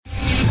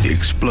The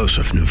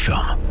explosive new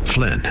film,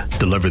 Flynn,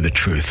 deliver the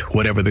truth,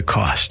 whatever the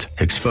cost,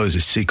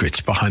 exposes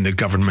secrets behind the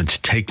government's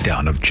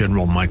takedown of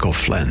General Michael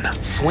Flynn.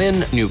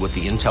 Flynn knew what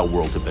the intel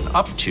world had been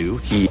up to.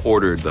 He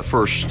ordered the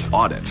first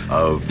audit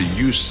of the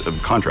use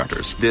of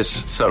contractors.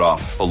 This set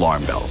off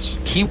alarm bells.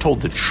 He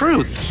told the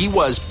truth. He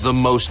was the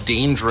most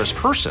dangerous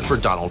person for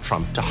Donald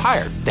Trump to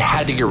hire. They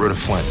had to get rid of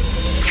Flynn.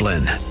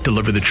 Flynn,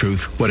 deliver the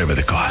truth, whatever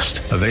the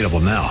cost. Available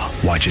now.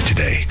 Watch it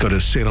today. Go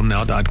to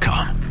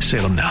salemnow.com.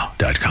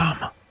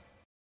 salemnow.com.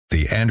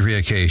 The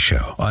Andrea Kaye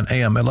Show on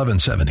AM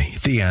 1170.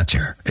 The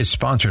Answer is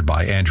sponsored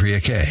by Andrea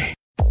Kaye.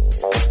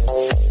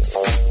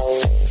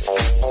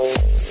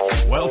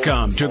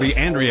 Welcome to the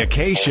Andrea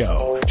Kaye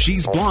Show.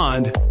 She's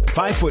blonde,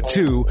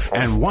 5'2",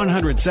 and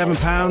 107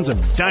 pounds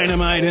of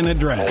dynamite in a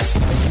dress.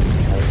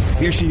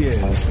 Here she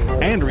is,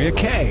 Andrea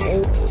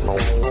Kaye.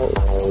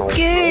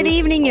 Good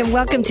evening and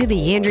welcome to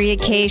the Andrea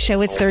Kaye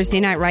Show. It's Thursday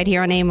night right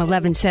here on AM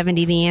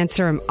 1170, The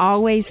Answer. I'm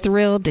always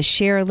thrilled to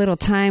share a little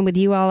time with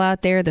you all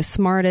out there, the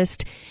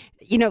smartest.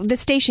 You know, the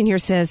station here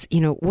says,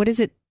 what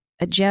is it,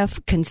 Jeff?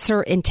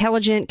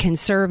 Intelligent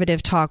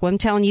conservative talk. Well, I'm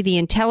telling you, the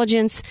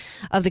intelligence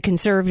of the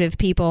conservative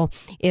people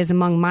is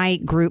among my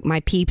group,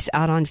 my peeps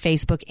out on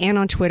Facebook and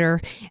on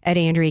Twitter at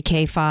Andrea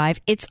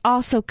K5. It's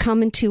also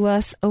coming to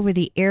us over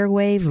the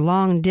airwaves,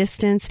 long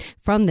distance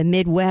from the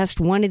Midwest.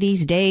 One of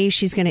these days,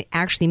 she's going to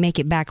actually make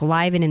it back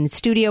live and in the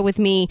studio with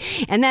me.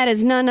 And that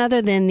is none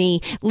other than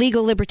the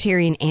legal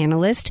libertarian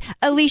analyst,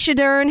 Alicia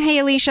Dern. Hey,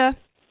 Alicia.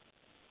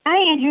 Hi,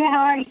 Andrea. How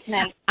are you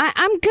tonight?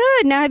 I'm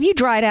good. Now, have you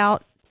dried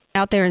out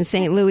there in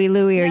St. Louis?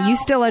 Are you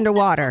still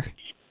underwater?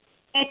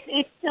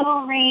 It's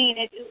still rain.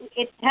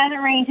 It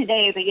hasn't rained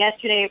today, but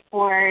yesterday it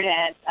poured,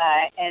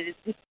 and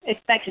it's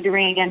expected to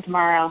rain again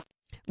tomorrow.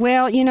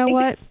 Well, you know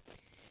what?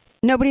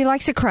 Nobody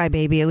likes a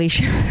crybaby,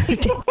 Alicia.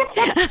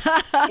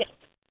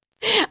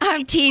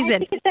 I'm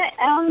teasing. It's that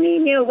El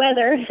Nino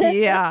weather.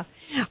 Yeah.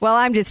 Well,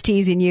 I'm just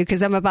teasing you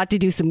because I'm about to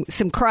do some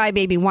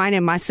crybaby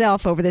whining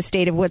myself over the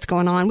state of what's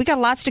going on. We got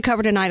lots to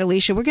cover tonight,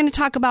 Alicia. We're going to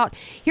talk about,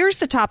 here's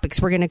the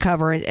topics we're going to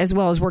cover, as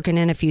well as working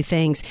in a few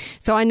things.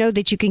 So I know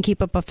that you can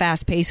keep up a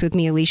fast pace with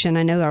me, Alicia, and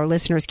I know our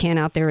listeners can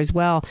out there as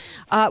well.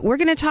 We're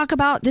going to talk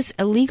about this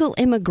illegal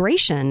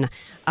immigration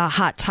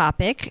hot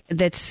topic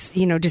that's,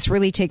 just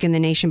really taking the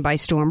nation by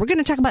storm. We're going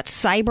to talk about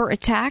cyber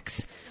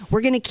attacks.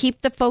 We're going to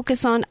keep the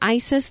focus on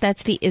ISIS.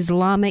 That's the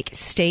Islamic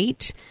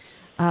State.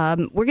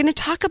 We're going to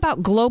talk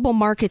about global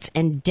markets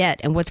and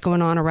debt and what's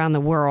going on around the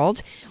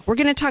world. We're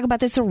going to talk about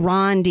this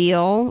Iran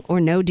deal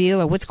or no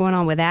deal or what's going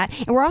on with that.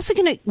 And we're also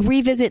going to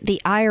revisit the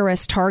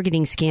IRS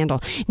targeting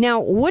scandal. Now,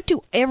 what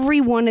do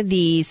every one of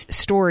these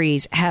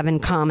stories have in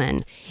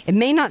common? It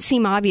may not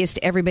seem obvious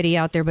to everybody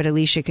out there, but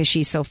Alicia, because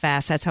she's so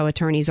fast, that's how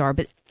attorneys are.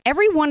 But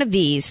every one of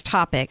these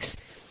topics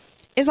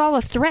is all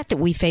a threat that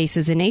we face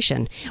as a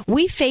nation.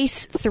 We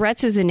face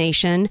threats as a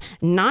nation,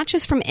 not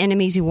just from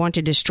enemies who want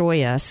to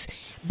destroy us,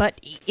 but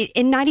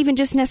and not even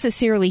just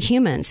necessarily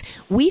humans.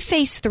 We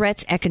face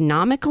threats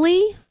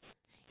economically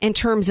in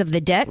terms of the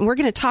debt. And we're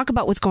going to talk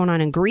about what's going on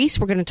in Greece.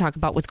 We're going to talk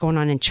about what's going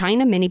on in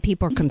China. Many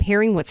people are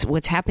comparing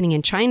what's happening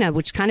in China,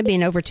 which is kind of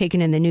being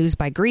overtaken in the news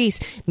by Greece.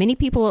 Many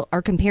people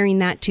are comparing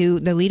that to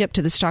the lead up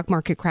to the stock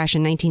market crash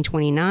in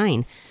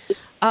 1929.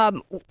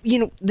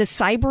 The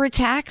cyber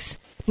attacks.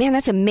 Man,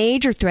 that's a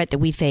major threat that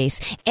we face.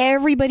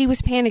 Everybody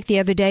was panicked the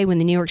other day when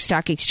the New York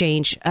Stock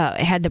Exchange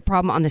had the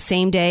problem on the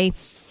same day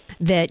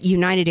that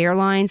United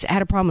Airlines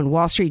had a problem and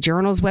Wall Street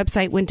Journal's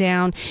website went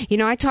down.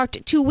 I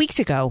talked 2 weeks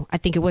ago, I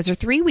think it was, or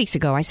 3 weeks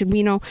ago. I said,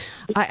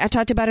 I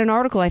talked about an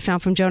article I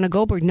found from Jonah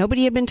Goldberg.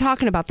 Nobody had been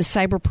talking about the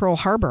cyber Pearl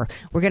Harbor.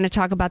 We're going to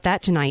talk about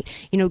that tonight.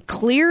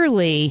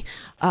 Clearly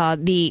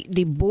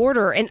the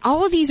border, and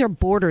all of these are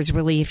borders,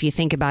 really, if you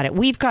think about it.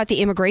 We've got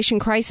the immigration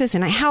crisis,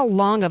 and how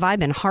long have I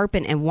been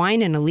harping and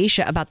whining,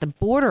 Alicia, about the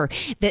border,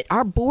 that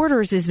our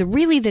borders is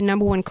really the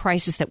number one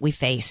crisis that we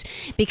face,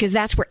 because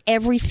that's where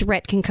every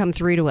threat can come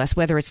through to us,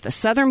 whether it's the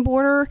southern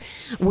border,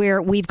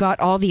 where we've got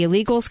all the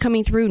illegals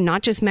coming through,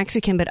 not just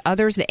Mexican, but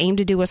others that aim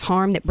to do us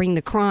harm, that bring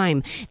the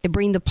crime, that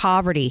bring the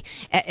poverty,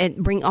 and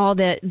bring all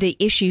the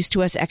issues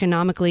to us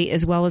economically,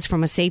 as well as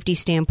from a safety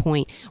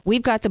standpoint.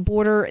 We've got the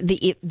border,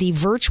 the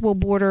virtual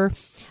border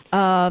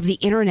of the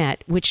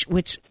internet, which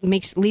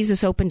leaves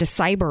us open to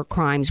cyber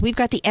crimes. We've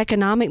got the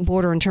economic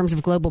border in terms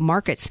of global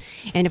markets,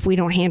 and if we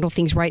don't handle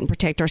things right and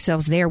protect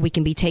ourselves there, we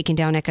can be taken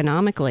down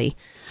economically.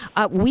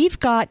 We've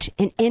got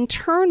an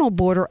internal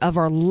border of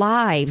our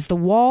lives. The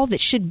wall that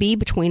should be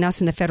between us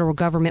and the federal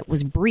government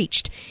was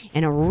breached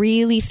in a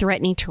really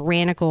threatening,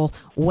 tyrannical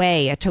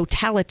way, a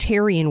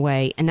totalitarian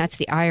way, and that's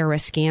the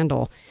IRS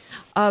scandal.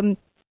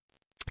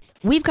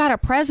 We've got a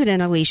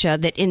president, Alicia,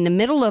 that in the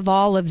middle of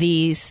all of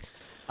these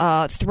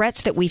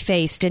threats that we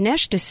face.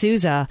 Dinesh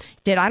D'Souza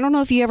I don't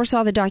know if you ever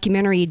saw the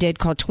documentary he did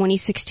called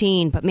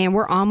 2016, but man,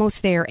 we're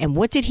almost there. And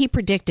what did he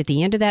predict at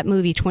the end of that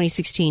movie,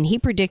 2016? He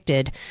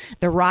predicted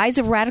the rise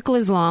of radical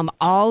Islam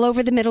all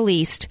over the Middle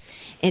East,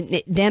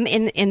 and them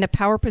in the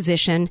power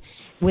position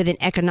with an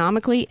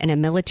economically and a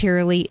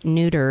militarily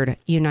neutered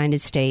United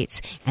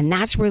States. And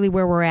that's really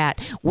where we're at.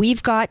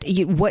 We've got,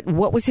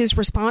 what was his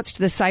response to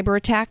the cyber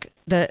attack,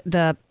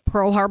 the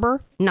Pearl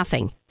Harbor?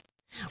 Nothing.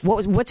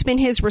 What's been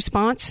his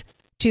response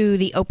to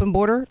the open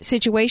border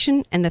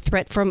situation and the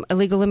threat from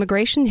illegal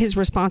immigration? His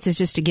response is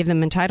just to give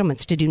them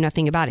entitlements, to do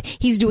nothing about it.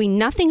 He's doing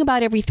nothing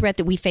about every threat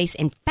that we face.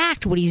 In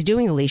fact, what he's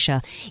doing,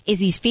 Alicia,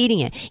 is he's feeding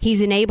it.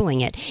 He's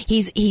enabling it.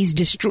 He's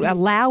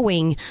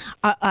allowing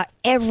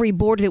every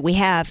border that we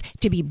have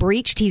to be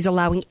breached. He's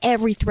allowing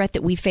every threat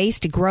that we face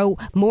to grow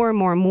more and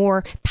more and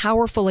more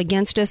powerful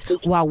against us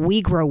while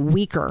we grow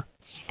weaker.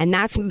 And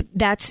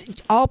that's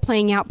all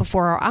playing out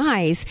before our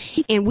eyes.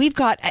 And we've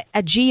got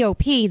a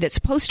GOP that's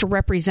supposed to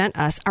represent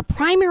us. Our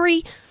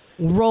primary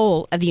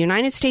role of the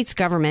United States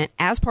government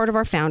as part of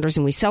our founders,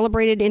 and we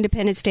celebrated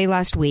Independence Day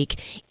last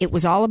week, it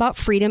was all about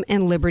freedom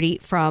and liberty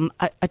from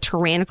a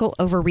tyrannical,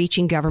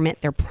 overreaching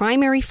government. Their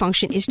primary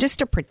function is just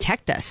to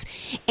protect us.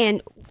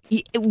 And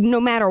no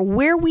matter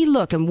where we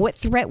look and what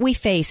threat we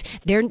face,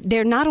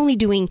 they're not only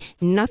doing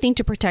nothing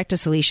to protect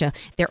us, Alicia,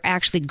 they're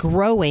actually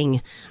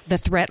growing the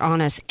threat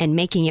on us and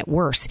making it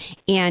worse.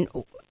 And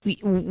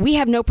we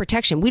have no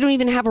protection. We don't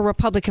even have a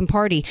Republican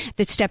Party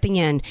that's stepping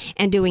in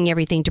and doing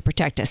everything to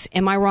protect us.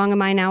 Am I wrong in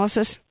my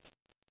analysis?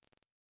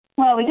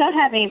 Well, we don't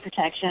have any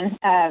protection.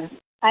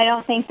 I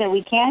don't think that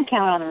we can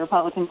count on the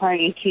Republican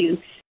Party to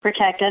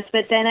protect us,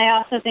 but then I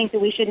also think that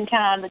we shouldn't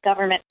count on the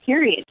government,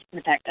 period, to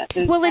protect us.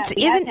 Well,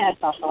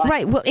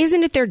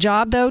 isn't it their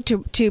job though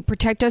to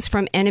protect us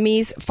from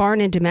enemies,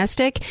 foreign and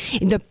domestic?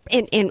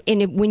 And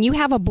when you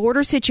have a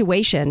border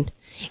situation,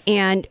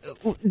 and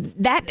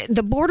that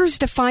the borders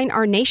define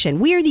our nation.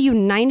 We are the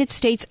United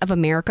States of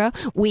America.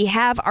 We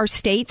have our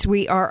states.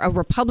 We are a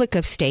republic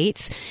of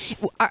states.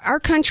 Our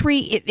country,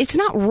 it's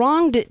not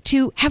wrong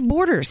to have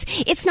borders.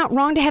 It's not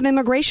wrong to have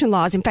immigration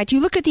laws. In fact, you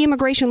look at the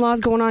immigration laws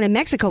going on in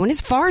Mexico, and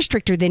it's far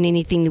stricter than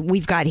anything that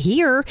we've got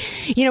here.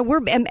 You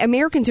know,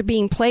 Americans are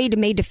being played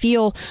and made to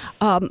feel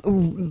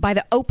by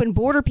the open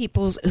border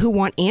peoples who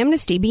want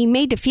amnesty, being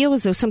made to feel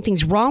as though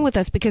something's wrong with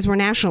us because we're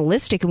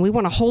nationalistic and we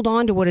want to hold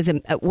on to what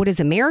is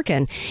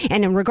American.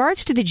 And in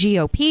regards to the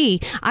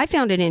GOP, I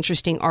found an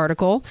interesting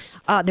article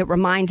that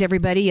reminds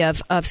everybody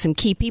of some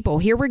key people.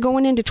 Here we're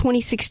going into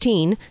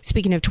 2016,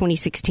 speaking of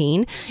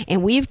 2016,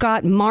 and we've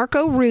got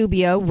Marco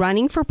Rubio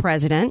running for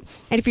president.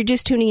 And if you're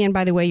just tuning in,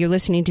 by the way, you're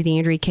listening to the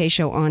Andrea Kaye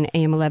Show on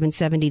AM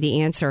 1170,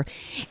 The Answer.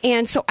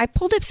 And so I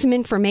pulled up some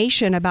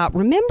information about,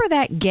 remember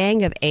that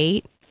Gang of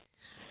Eight?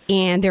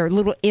 And their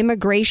little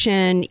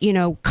immigration,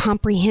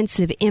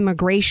 comprehensive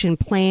immigration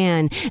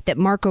plan that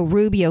Marco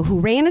Rubio, who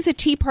ran as a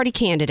Tea Party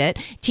candidate,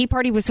 Tea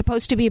Party was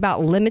supposed to be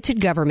about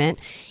limited government.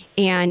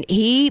 And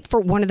for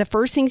one of the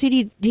first things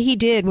he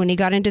did when he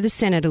got into the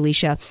Senate,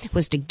 Alicia,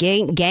 was to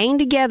gang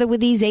together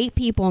with these 8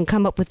 people and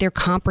come up with their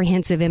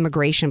comprehensive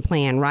immigration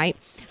plan, right?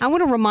 I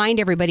want to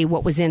remind everybody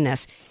what was in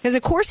this, because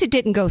of course it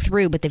didn't go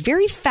through, but the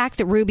very fact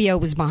that Rubio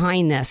was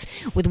behind this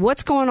with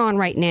what's going on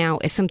right now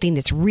is something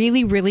that's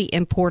really, really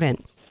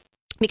important.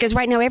 Because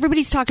right now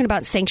everybody's talking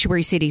about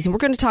sanctuary cities, and we're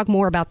going to talk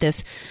more about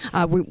this.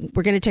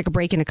 We're going to take a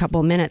break in a couple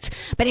of minutes.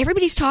 But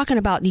everybody's talking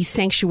about these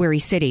sanctuary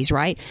cities,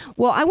 right?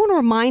 Well, I want to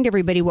remind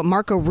everybody what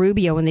Marco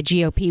Rubio and the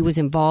GOP was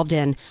involved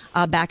in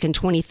back in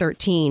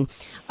 2013.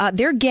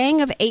 Their Gang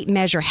of 8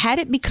 measure, had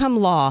it become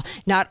law,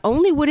 not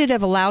only would it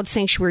have allowed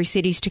sanctuary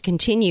cities to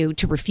continue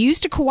to refuse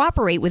to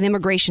cooperate with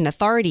immigration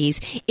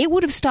authorities, it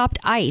would have stopped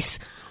ICE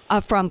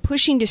from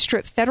pushing to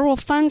strip federal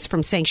funds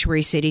from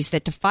sanctuary cities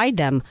that defied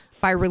them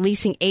by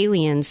releasing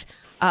aliens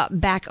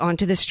back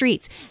onto the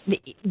streets.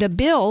 The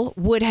bill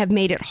would have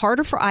made it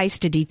harder for ICE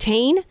to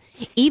detain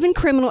even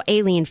criminal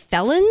alien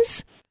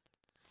felons,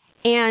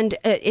 and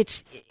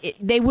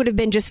they would have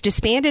been just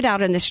disbanded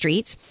out in the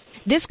streets.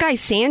 This guy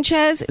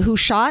Sanchez, who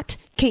shot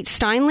Kate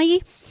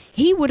Steinle,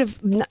 he would have,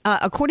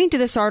 according to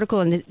this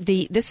article, and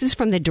this is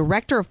from the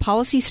Director of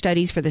Policy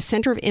Studies for the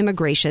Center of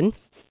Immigration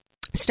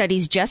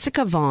Studies,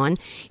 Jessica Vaughn.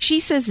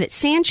 She says that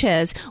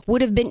Sanchez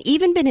would have been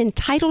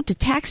entitled to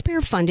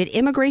taxpayer-funded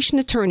immigration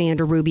attorney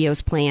under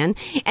Rubio's plan,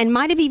 and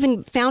might have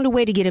even found a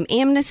way to get him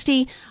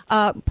amnesty,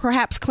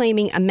 perhaps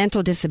claiming a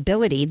mental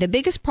disability. The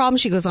biggest problem,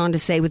 she goes on to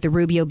say, with the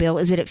Rubio bill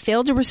is that it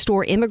failed to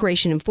restore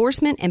immigration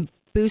enforcement and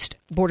boost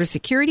border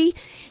security.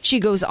 She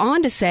goes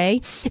on to say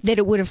that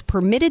it would have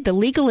permitted the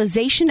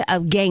legalization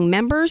of gang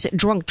members,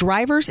 drunk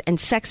drivers, and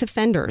sex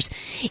offenders.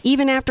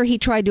 Even after he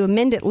tried to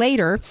amend it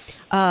later,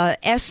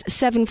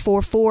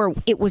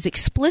 S744, it was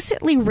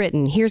explicitly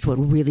written. Here's what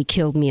really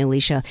killed me,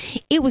 Alicia.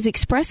 It was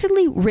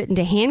expressly written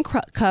to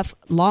handcuff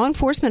law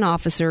enforcement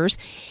officers,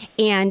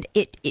 and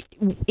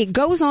it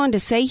goes on to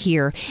say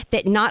here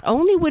that not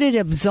only would it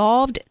have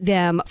absolved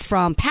them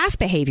from past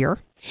behavior,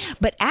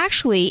 but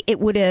actually it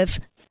would have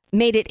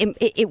made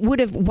it would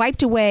have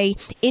wiped away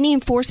any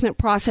enforcement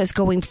process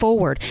going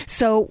forward.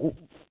 So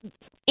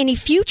any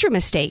future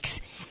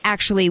mistakes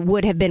actually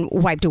would have been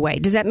wiped away.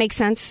 Does that make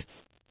sense?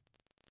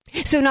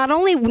 So not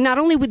only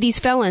would these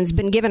felons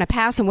been given a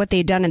pass on what they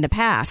had done in the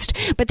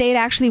past, but they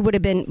actually would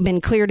have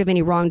been cleared of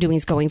any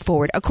wrongdoings going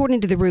forward,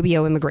 according to the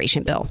Rubio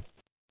immigration bill.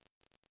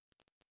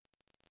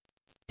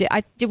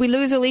 Did we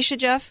lose Alicia,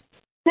 Jeff?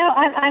 No,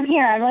 I'm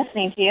here. I'm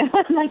listening to you.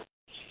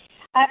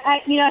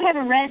 I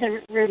haven't read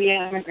the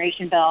Rubio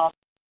immigration bill,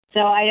 so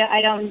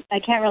I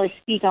can't really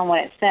speak on what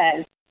it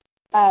says.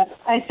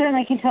 I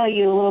certainly can tell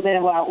you a little bit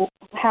about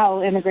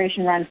how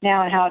immigration runs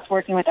now and how it's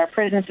working with our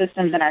prison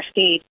systems in our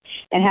state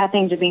and how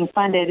things are being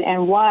funded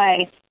and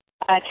why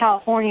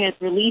California is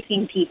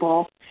releasing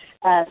people.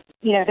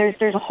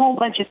 There's a whole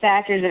bunch of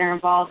factors that are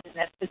involved in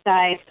this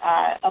besides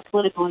a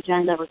political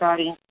agenda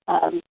regarding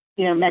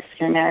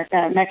Mexican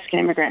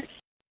immigrants.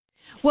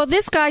 Well,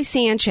 this guy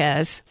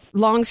Sanchez,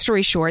 long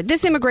story short,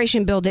 this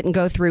immigration bill didn't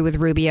go through with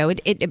Rubio.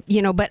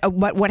 But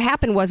what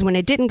happened was when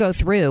it didn't go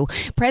through,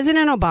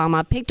 President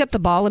Obama picked up the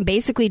ball and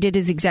basically did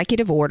his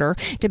executive order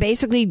to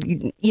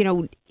basically,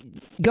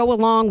 go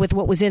along with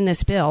what was in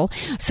this bill.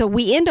 So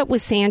we end up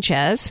with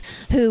Sanchez,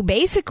 who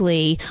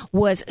basically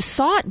was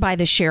sought by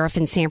the sheriff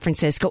in San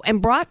Francisco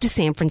and brought to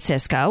San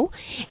Francisco,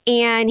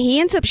 and he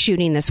ends up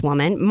shooting this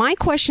woman. My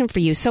question for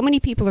you, so many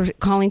people are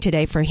calling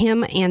today for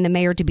him and the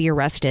mayor to be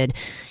arrested.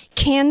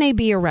 Can they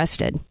be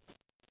arrested?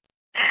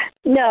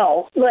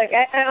 No. Look,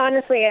 I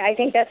honestly, I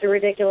think that's a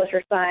ridiculous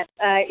response.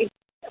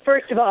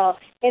 First of all,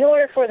 in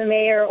order for the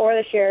mayor or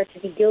the sheriff to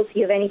be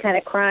guilty of any kind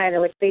of crime, in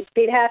which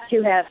they'd have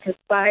to have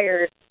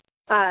conspired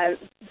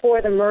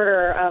for the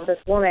murder of this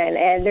woman,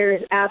 and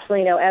there's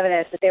absolutely no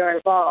evidence that they were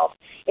involved.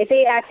 If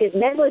they acted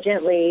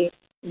negligently,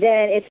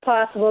 then it's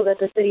possible that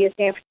the city of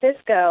San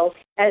Francisco,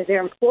 as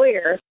their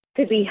employer,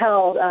 could be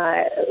held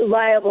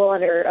liable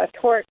under a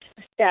tort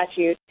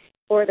statute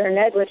for their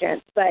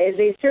negligence. But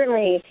they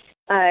certainly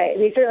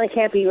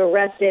can't be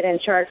arrested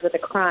and charged with a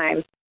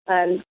crime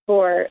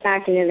for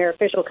acting in their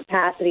official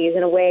capacities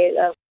in a way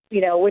of,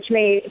 which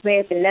may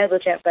have been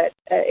negligent, but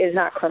is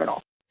not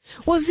criminal.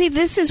 Well, see,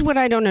 this is what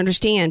I don't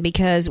understand,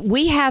 because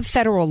we have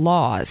federal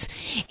laws.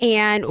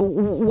 And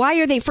why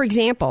are they, for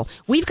example,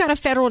 we've got a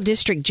federal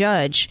district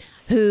judge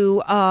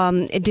who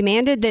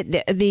demanded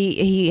that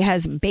he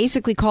has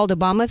basically called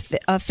Obama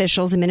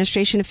officials,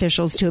 administration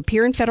officials, to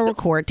appear in federal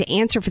court to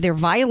answer for their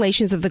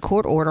violations of the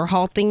court order,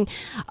 halting.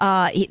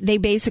 They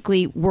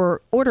basically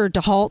were ordered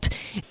to halt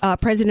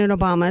President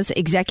Obama's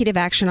executive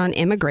action on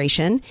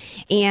immigration,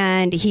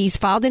 and he's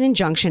filed an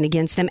injunction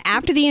against them.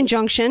 After the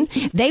injunction,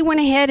 they went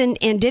ahead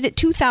and did it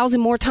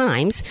 2,000 more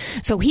times.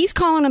 So he's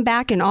calling them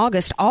back in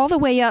August, all the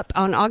way up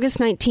on August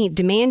 19th,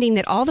 demanding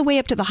that all the way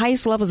up to the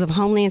highest levels of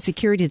Homeland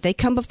Security that they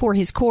come before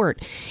his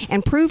court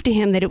and prove to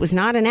him that it was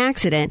not an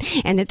accident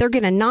and that they're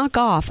going to knock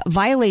off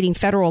violating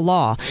federal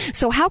law.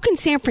 So how can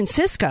San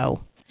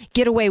Francisco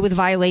get away with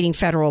violating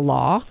federal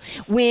law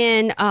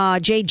when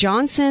Jay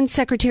Johnson,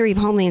 Secretary of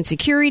Homeland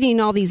Security,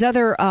 and all these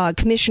other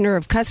Commissioner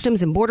of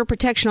Customs and Border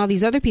Protection, all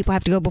these other people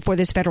have to go before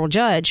this federal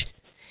judge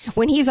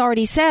when he's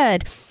already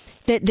said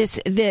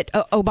that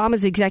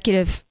Obama's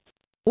executive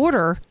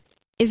order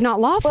is not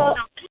lawful?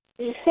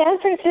 Well, San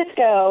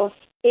Francisco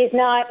is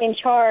not in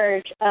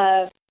charge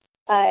of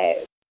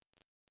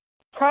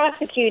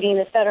prosecuting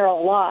the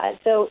federal law.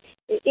 So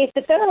if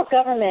the federal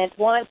government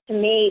wants to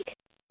make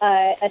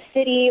a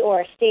city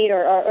or a state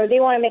or they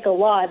want to make a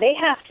law, they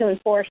have to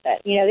enforce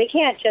it. They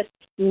can't just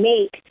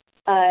make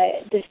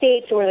the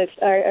states or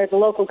the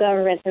local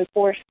governments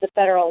enforce the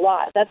federal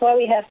laws. That's why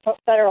we have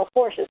federal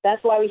forces.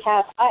 That's why we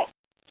have ICE.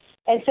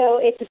 And so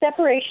it's a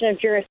separation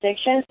of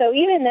jurisdiction. So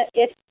even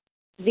if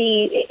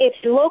the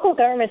local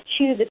governments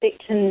choose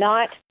to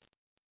not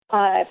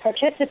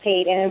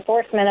participate in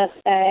enforcement of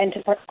and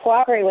to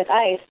cooperate with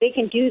ICE, they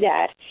can do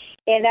that,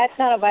 and that's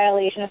not a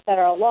violation of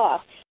federal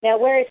law. Now,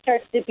 where it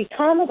starts to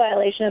become a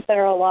violation of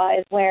federal law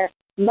is where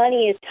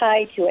money is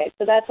tied to it.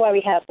 So that's why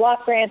we have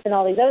block grants and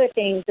all these other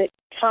things that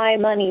tie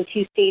money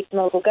to states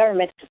and local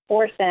governments to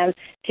force them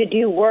to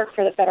do work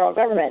for the federal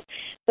government.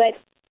 But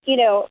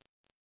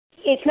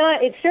it's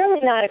certainly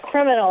not a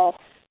criminal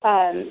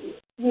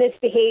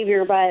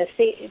misbehavior by the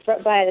state,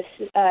 by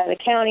the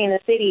county and the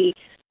city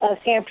of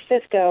San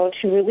Francisco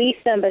to release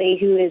somebody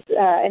who is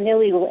an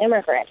illegal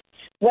immigrant.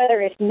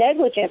 Whether it's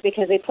negligent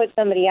because they put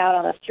somebody out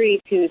on the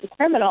street who's a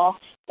criminal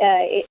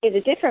is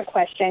a different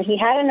question. He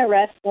had an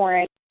arrest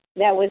warrant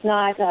that was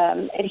not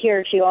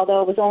adhered to,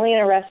 although it was only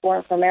an arrest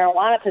warrant for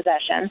marijuana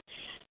possession.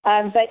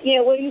 But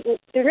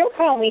the real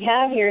problem we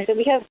have here is that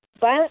we have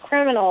violent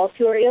criminals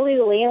who are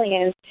illegal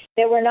aliens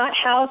that we're not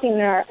housing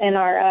in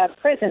our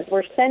prisons.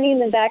 We're sending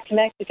them back to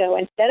Mexico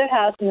instead of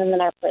housing them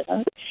in our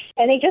prisons,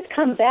 and they just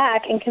come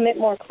back and commit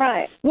more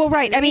crimes. Well,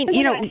 right. I mean,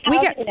 we got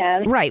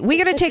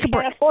to take a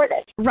break.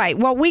 Right.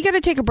 Well, we got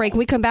to take a break. When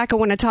we come back, I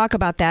want to talk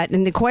about that.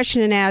 And the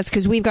question and ask,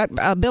 because we've got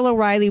Bill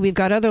O'Reilly, we've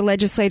got other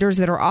legislators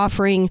that are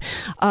offering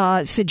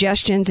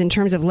suggestions in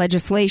terms of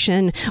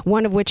legislation,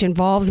 one of which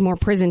involves more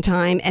prison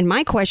time. And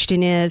my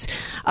question is,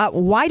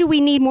 why do we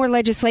need more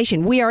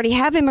legislation? We already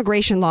have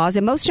immigration laws,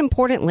 and most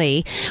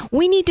importantly,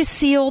 we need to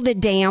seal the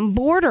damn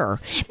border.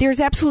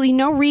 There's absolutely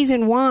no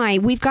reason why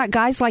we've got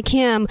guys like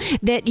him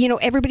that,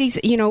 everybody's,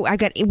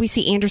 we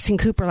see Anderson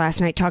Cooper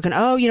last night talking,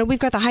 we've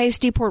got the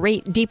highest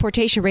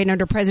deportation rate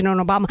under President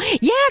Obama.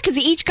 Yeah, because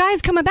each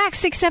guy's coming back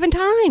 6-7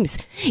 times.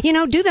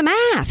 Do the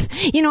math.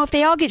 If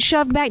they all get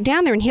shoved back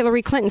down there, and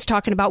Hillary Clinton's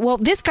talking about, well,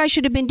 this guy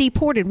should have been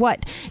deported,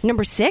 what,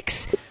 number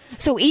 6?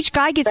 So each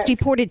guy gets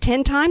deported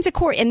 10 times a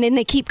court, and then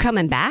they keep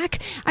coming back?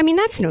 I mean,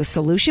 that's no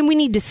solution. We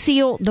need to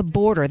seal the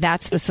border.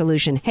 That's the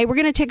solution. Hey, we're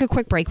going to take a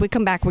quick break. We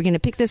come back. We're going to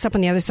pick this up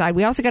on the other side.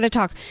 We also got to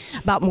talk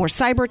about more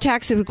cyber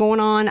attacks that are going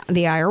on,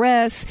 the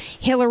IRS,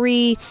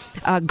 Hillary,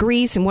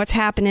 Greece, and what's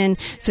happening.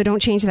 So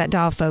don't change that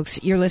dial, folks.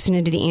 You're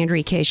listening to the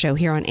Andrea Kaye Show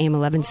here on AM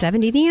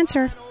 1170. The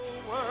Answer.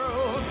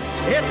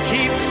 It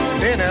keeps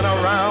spinning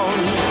around.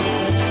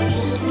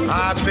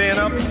 I've been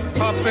a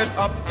puppet,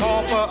 a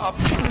pauper,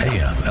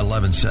 AM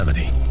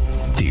 1170,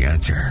 The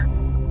Answer.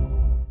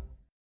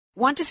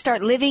 Want to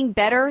start living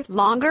better,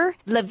 longer?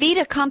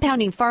 Levita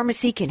Compounding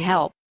Pharmacy can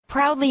help.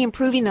 Proudly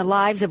improving the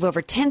lives of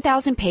over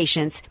 10,000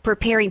 patients,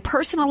 preparing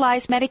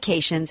personalized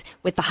medications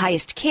with the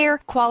highest care,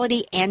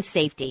 quality, and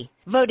safety.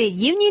 Voted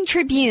Union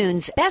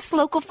Tribune's best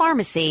local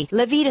pharmacy,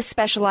 Levita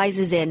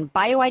specializes in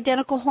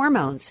bioidentical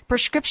hormones,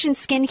 prescription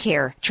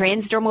skincare,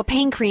 transdermal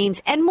pain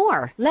creams, and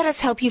more. Let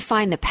us help you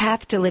find the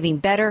path to living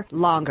better,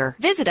 longer.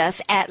 Visit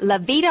us at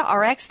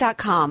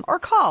LevitaRx.com or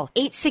call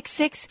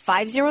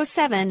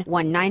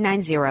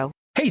 866-507-1990.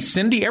 Hey,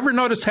 Cindy, ever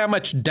notice how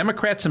much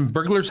Democrats and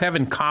burglars have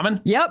in common?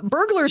 Yep,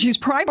 burglars use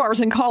pry bars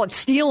and call it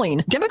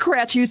stealing.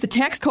 Democrats use the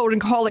tax code and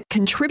call it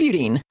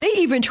contributing. They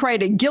even try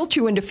to guilt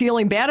you into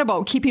feeling bad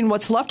about keeping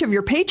what's left of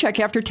your paycheck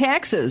after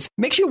taxes.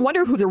 Makes you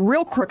wonder who the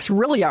real crooks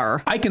really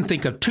are. I can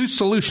think of 2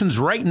 solutions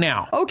right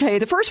now. Okay,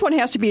 the first one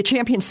has to be a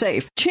Champion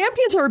safe.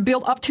 Champions are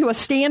built up to a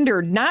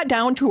standard, not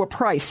down to a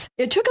price.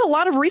 It took a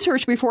lot of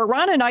research before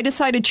Ron and I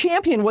decided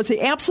Champion was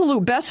the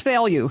absolute best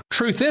value.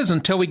 Truth is,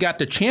 until we got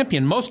to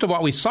Champion, most of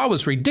what we saw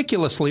was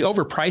ridiculously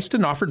overpriced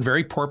and offered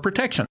very poor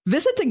protection.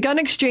 Visit the Gun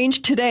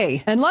Exchange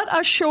today and let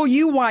us show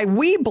you why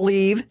we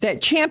believe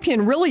that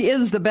Champion really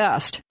is the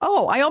best.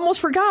 Oh, I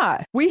almost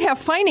forgot. We have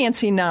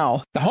financing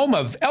now. The home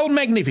of El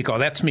Magnifico,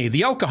 that's me,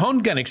 the El Cajon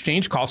Gun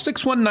Exchange. Call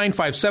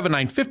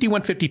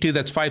 619-579-5152.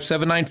 That's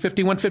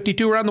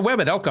 579-5152, or on the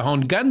web at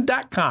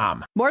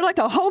elcajongun.com. More like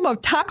the home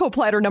of Taco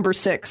Platter number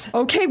 6.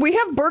 Okay, we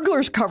have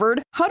burglars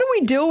covered. How do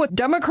we deal with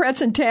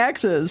Democrats and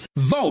taxes?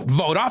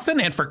 Vote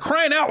often, and for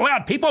crying out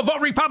loud, people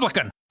vote Republican.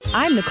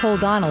 I'm Nicole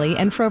Donnelly,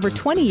 and for over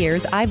 20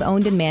 years, I've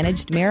owned and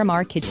managed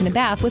Miramar Kitchen and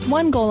Bath with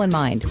one goal in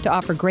mind, to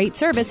offer great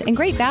service and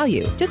great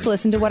value. Just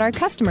listen to what our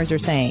customers are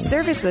saying.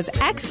 Service was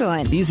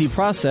excellent. Easy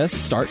process,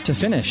 start to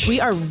finish. We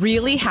are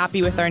really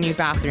happy with our new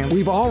bathroom.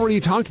 We've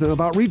already talked to them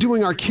about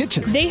redoing our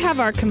kitchen. They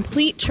have our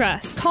complete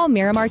trust. Call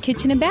Miramar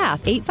Kitchen and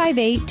Bath,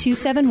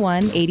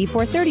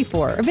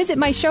 858-271-8434, or visit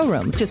my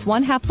showroom, just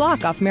 1/2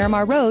 block off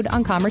Miramar Road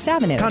on Commerce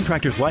Avenue.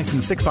 Contractors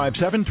license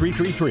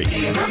 657-333.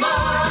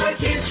 Miramar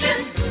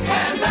Kitchen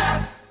and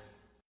Bath.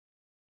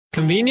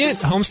 Convenient,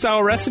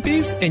 home-style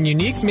recipes, and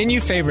unique menu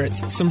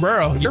favorites.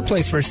 Sombrero, your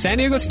place for San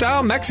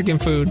Diego-style Mexican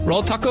food.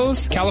 Roll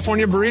tacos,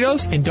 California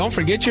burritos, and don't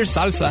forget your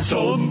salsa.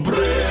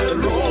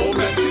 Sombrero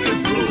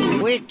Mexican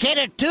food. We get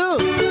it, too.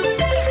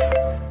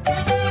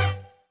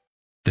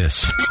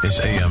 This is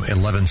AM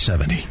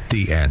 1170,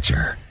 The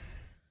Answer.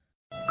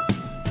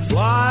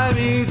 Fly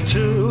me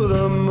to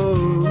the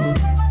moon.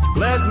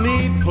 Let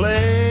me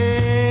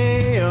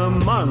play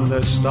among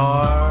the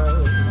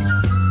stars.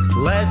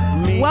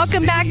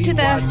 Welcome back to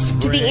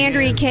the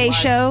Andrea Kaye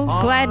Show.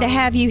 Glad to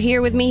have you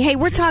here with me. Hey,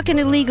 we're talking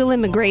illegal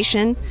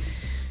immigration.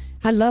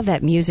 I love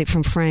that music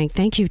from Frank.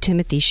 Thank you,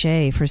 Timothy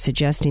Shea, for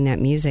suggesting that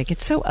music.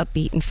 It's so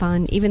upbeat and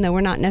fun, even though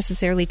we're not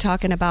necessarily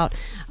talking about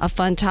a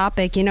fun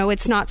topic.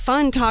 It's not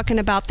fun talking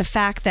about the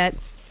fact that,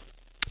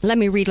 let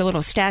me read a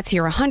little stats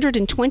here.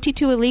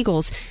 122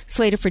 illegals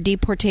slated for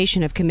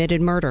deportation have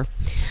committed murder.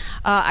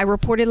 I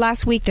reported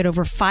last week that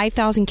over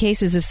 5,000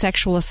 cases of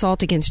sexual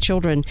assault against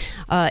children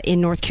in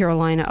North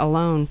Carolina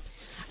alone.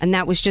 And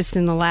that was just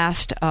in the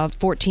last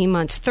 14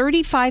 months.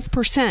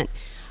 35%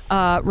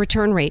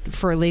 return rate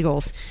for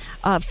illegals.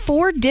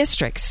 Four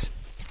districts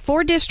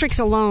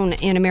alone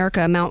in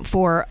America amount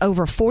for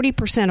over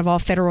 40% of all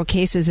federal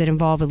cases that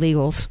involve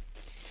illegals.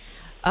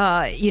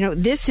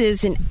 This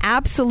is an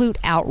absolute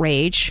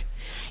outrage.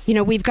 You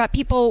know, we've got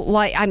people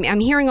like, I'm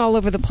hearing all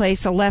over the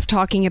place, the left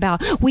talking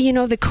about, well, you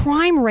know, the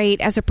crime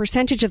rate as a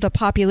percentage of the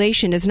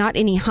population is not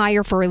any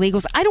higher for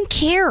illegals. I don't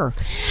care.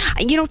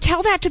 You know,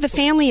 tell that to the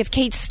family of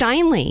Kate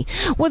Steinle.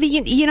 Well,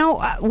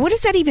 what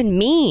does that even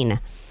mean?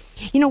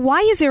 You know, why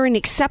is there an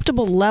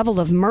acceptable level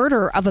of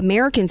murder of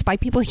Americans by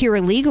people here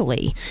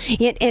illegally?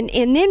 And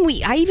then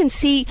I even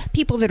see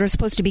people that are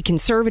supposed to be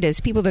conservatives,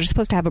 people that are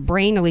supposed to have a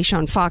brain, Alicia,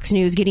 on Fox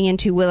News, getting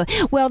into,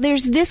 well,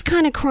 there's this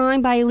kind of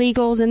crime by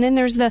illegals, and then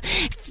there's the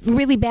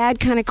really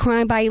bad kind of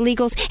crime by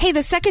illegals. Hey,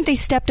 the second they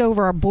stepped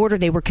over our border,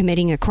 they were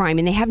committing a crime,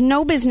 and they have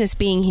no business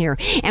being here.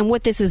 And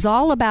what this is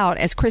all about,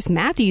 as Chris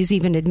Matthews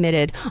even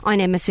admitted on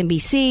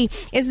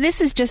MSNBC, is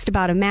this is just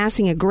about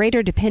amassing a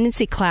greater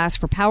dependency class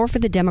for power for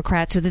the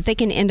Democrats so that they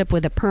can end up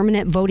with a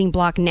permanent voting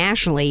bloc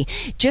nationally,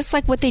 just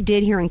like what they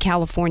did here in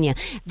California.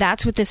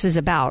 That's what this is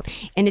about.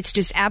 And it's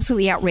just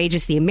absolutely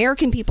outrageous. The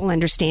American people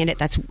understand it.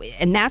 That's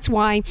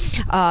why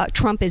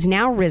Trump is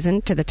now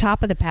risen to the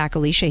top of the pack,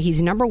 Alicia.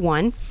 He's number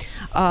one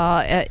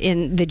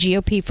in the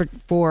GOP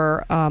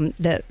for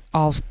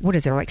what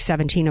is there, like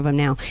 17 of them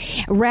now.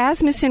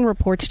 Rasmussen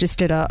Reports just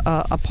did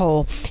a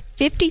poll.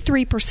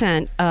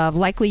 53% of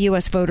likely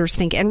U.S. voters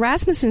think, and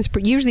Rasmussen's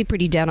usually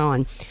pretty dead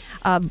on,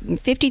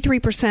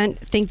 53%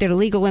 think that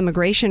illegal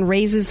immigration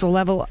raises the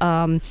level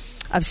of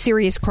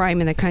serious crime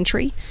in the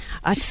country.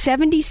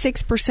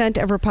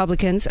 76% of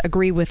Republicans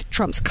agree with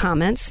Trump's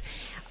comments.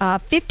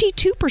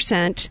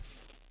 53%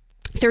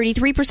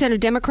 of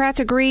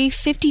Democrats agree.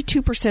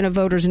 52% of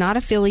voters not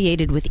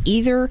affiliated with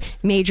either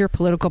major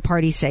political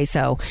party say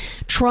so.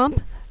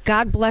 Trump,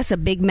 God bless a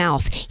big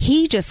mouth.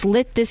 He just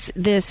lit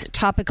this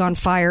topic on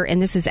fire, and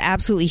this is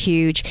absolutely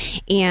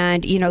huge.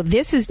 And, you know,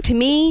 this is, to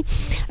me,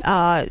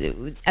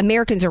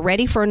 Americans are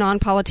ready for a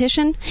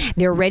non-politician.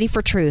 They're ready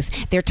for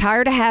truth. They're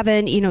tired of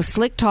having, you know,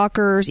 slick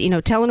talkers, you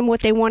know, telling them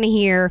what they want to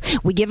hear.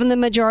 We give them the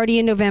majority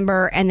in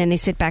November, and then they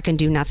sit back and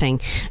do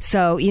nothing.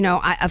 So, you know,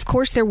 of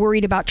course they're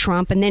worried about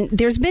Trump. And then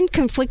there's been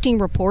conflicting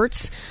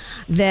reports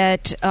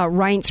that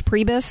Reince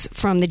Priebus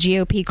from the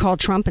GOP called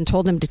Trump and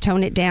told him to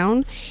tone it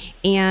down.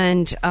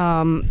 And,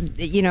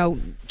 you know,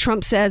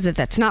 Trump says that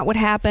that's not what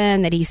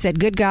happened, that he said,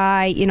 good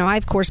guy. You know, I,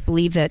 of course,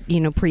 believe that, you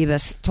know,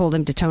 Priebus told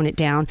him to tone it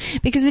down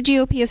because the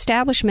GOP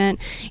establishment,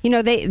 you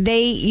know,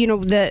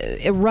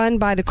 run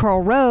by the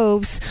Karl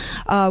Roves,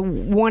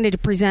 wanted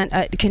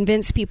to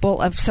convince people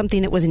of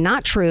something that was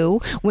not true.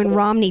 When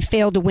Romney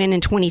failed to win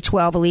in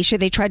 2012, Alicia,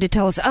 they tried to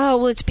tell us, oh,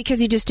 well, it's because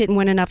he just didn't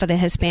win enough of the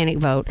Hispanic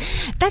vote.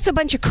 That's a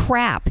bunch of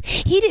crap.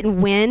 He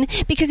didn't win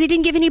because he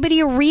didn't give anybody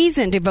a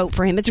reason to vote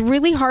for him. It's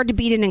really hard to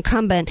beat an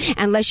incumbent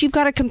unless you've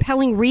got a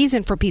compelling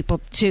reason for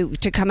people to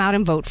come out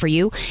and vote for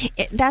you.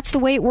 That's the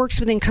way it works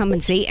with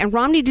incumbency. And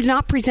Romney did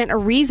not present a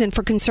reason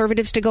for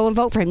conservatives to go and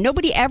vote for him.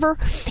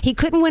 He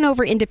couldn't win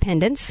over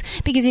independents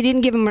because he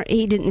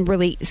didn't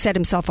really set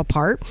himself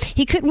apart.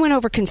 He couldn't win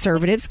over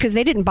conservatives because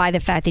they didn't buy the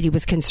fact that he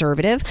was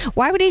conservative.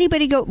 Why would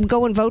anybody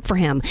go and vote for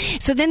him?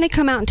 So then they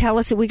come out and tell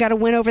us that we got to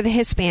win over the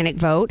Hispanic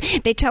vote.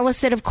 They tell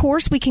us that, of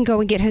course, we can go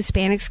and get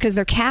Hispanics because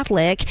they're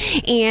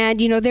Catholic and,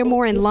 you know, they're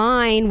more in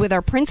line with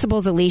our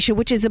principles, Alicia,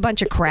 which is a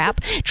bunch of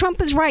crap.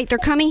 Trump is right. They're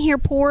coming here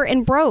poor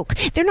and broke.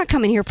 They're not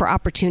coming here for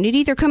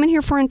opportunity. They're coming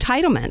here for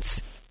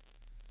entitlements.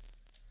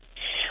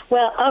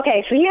 Well,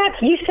 okay, so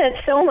you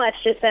said so much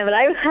just then, but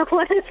I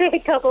want to say a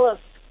couple of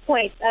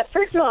points.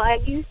 First of all, I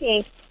do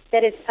think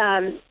that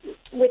it's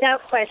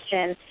without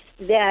question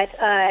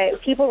that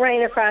people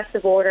running across the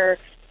border,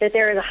 that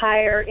there is a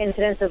higher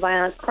incidence of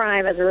violent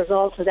crime as a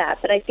result of that.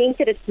 But I think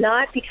that it's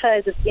not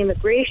because of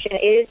immigration.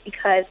 It is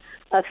because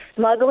of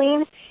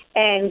smuggling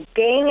and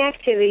gang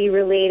activity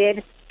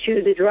related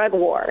to the drug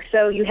war.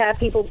 So you have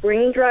people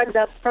bringing drugs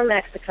up from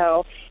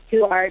Mexico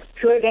who are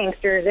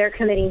gangsters. They're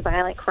committing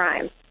violent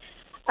crimes.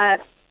 So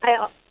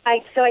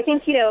I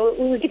think, you know,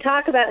 we could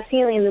talk about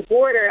sealing the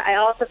border. I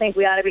also think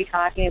we ought to be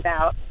talking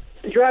about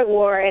the drug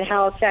war and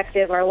how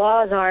effective our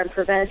laws are in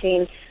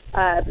preventing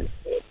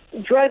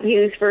drug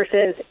use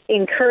versus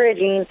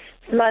encouraging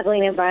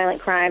smuggling and violent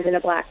crimes in the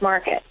black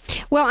market.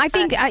 Well, I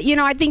think,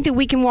 I think that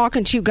we can walk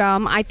and chew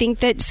gum. I think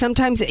that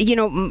sometimes, you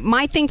know,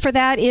 my thing for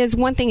that is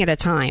one thing at a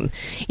time.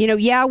 You know,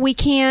 yeah, we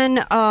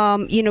can,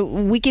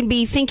 we can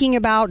be thinking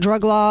about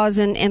drug laws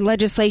and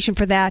legislation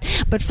for that.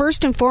 But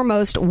first and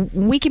foremost,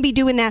 we can be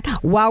doing that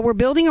while we're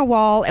building a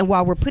wall and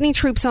while we're putting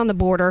troops on the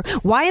border.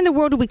 Why in the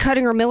world are we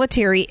cutting our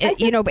military,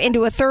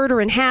 into a third or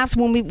in halves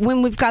when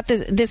we've got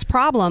this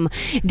problem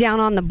down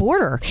on the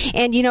border?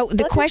 And, you know,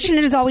 the question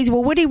is always,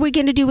 well, what are we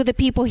going to do with the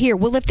people here?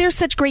 Well, if they're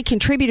such great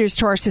contributors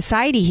to our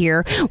society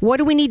here, what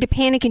do we need to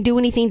panic and do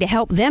anything to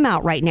help them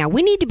out right now?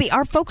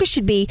 Our focus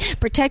should be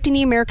protecting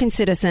the American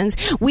citizens.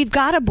 We've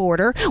got a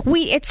border.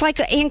 It's like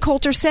Ann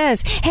Coulter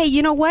says, hey,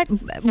 you know what?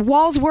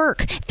 Walls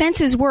work.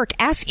 Fences work.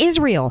 Ask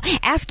Israel.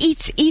 Ask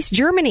East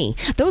Germany.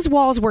 Those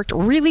walls worked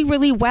really,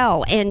 really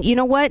well. And you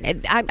know what?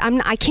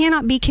 I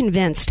cannot be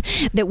convinced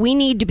that we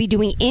need to be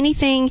doing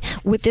anything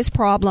with this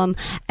problem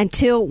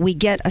until we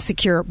get a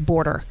secure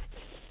border.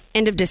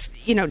 End of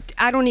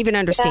I don't even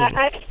understand.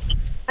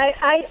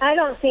 I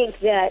don't think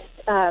that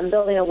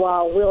building a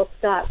wall will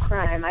stop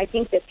crime. I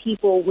think that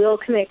people will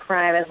commit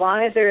crime as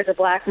long as there is a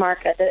black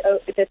market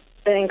that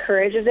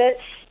encourages it.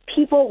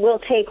 People will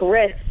take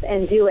risks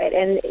and do it.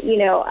 And,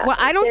 well,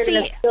 I don't see.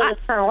 They're going to build a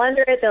tunnel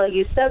under it. They'll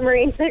use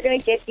submarines. They're going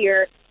to get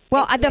here.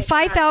 Well, the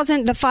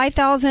 5,000,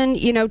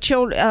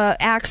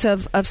 acts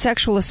of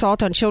sexual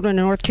assault on children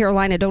in North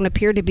Carolina don't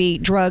appear to be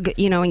drug,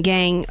 and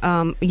gang,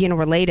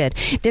 related.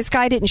 This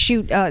guy didn't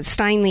shoot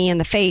Steinle in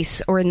the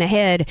face or in the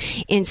head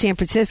in San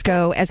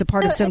Francisco as a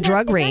part of some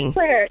drug ring.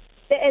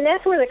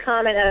 That's where the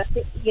comment of,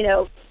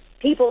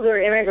 people who are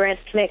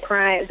immigrants commit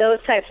crime,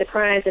 those types of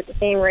crimes at the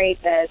same rate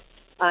as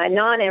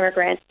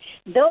non-immigrants.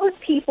 Those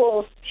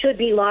people should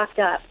be locked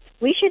up.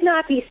 We should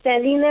not be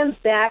sending them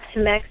back to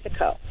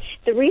Mexico.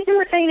 The reason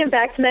we're sending them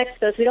back to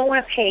Mexico is we don't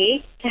want to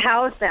pay to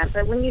house them.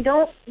 But when you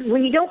don't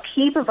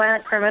keep a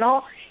violent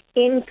criminal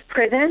in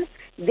prison,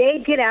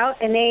 they get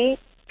out and they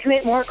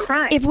commit more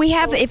crime. If we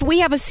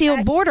have a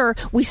sealed border,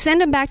 we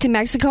send them back to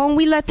Mexico and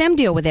we let them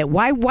deal with it.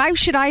 Why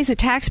should I, as a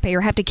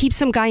taxpayer, have to keep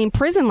some guy in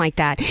prison like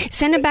that?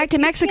 Send him back to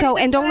Mexico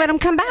and don't let him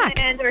come back.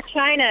 Or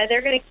China,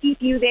 they're going to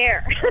keep you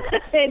there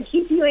and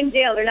keep you in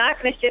jail. They're not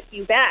going to ship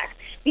you back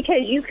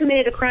because you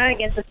committed a crime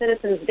against the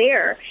citizens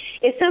there.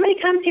 If somebody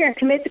comes here and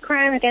commits a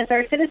crime against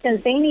our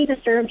citizens, they need to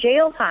serve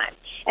jail time.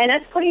 And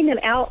that's putting them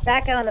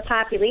back out on the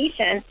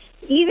population.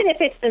 Even if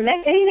it's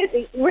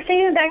we're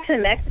sending them back to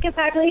the Mexican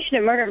population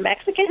to murder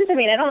Mexicans. I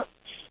mean, I don't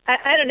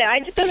know. I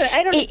just don't.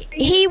 I don't.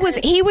 He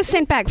was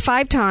sent back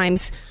 5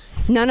 times.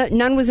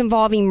 None was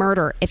involving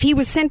murder. If he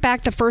was sent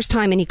back the first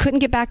time and he couldn't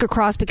get back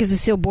across because of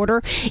sealed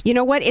border, you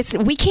know what?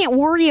 We can't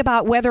worry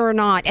about whether or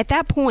not at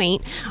that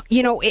point,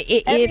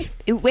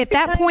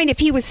 if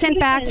he was sent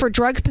back for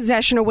drug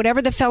possession or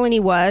whatever the felony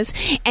was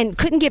and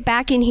couldn't get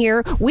back in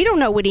here, we don't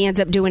know what he ends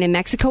up doing in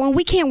Mexico, and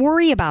we can't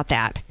worry about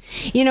that.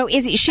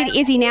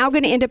 Is he now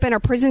going to end up in our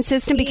prison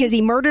system because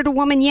he murdered a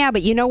woman? Yeah,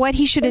 but you know what?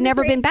 He should have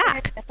never been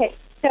back. Okay,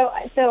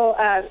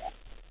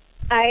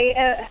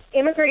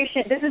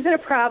 immigration, this has been a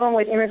problem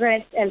with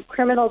immigrants and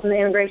criminals in the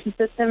immigration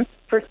system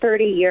for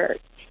 30 years.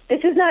 This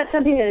is not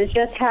something that is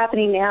just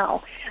happening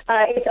now.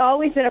 It's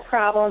always been a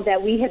problem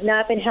that we have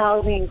not been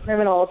housing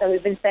criminals and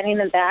we've been sending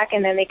them back,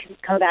 and then they can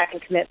come back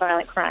and commit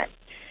violent crimes.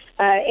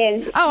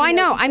 I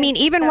know. I mean,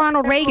 even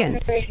Ronald Reagan.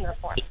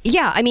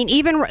 Yeah, I mean,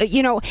 even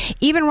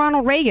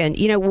Ronald Reagan.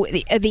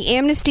 The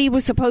amnesty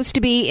was supposed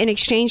to be in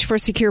exchange for a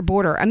secure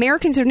border.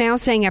 Americans are now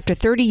saying after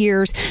 30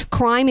 years,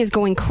 crime is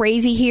going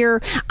crazy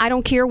here. I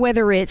don't care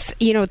whether it's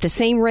at the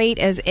same rate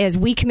as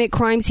we commit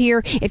crimes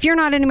here. If you're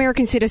not an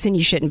American citizen,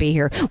 you shouldn't be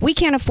here. We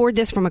can't afford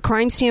this from a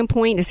crime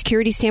standpoint, a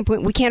security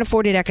standpoint. We can't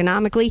afford it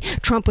economically.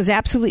 Trump was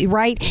absolutely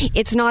right.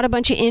 It's not a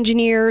bunch of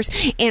engineers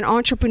and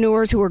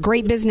entrepreneurs who are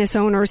great business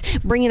owners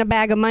bringing a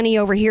bag of money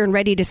over here and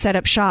ready to set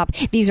up shop.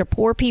 These are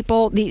poor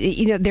people.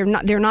 They're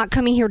not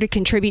coming here to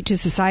contribute to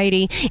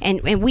society,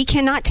 and we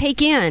cannot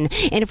take in.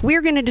 And if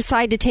we're going to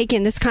decide to take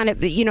in this kind of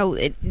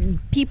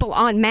people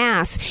en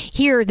masse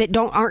here that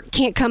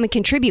can't come and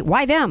contribute,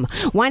 why them?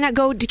 Why not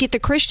go to get the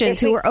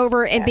Christians who are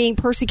over and being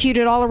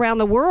persecuted all around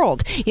the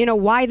world?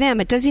 Why them?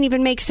 It doesn't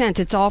even make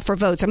sense. It's all for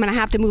votes. I'm going to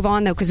have to move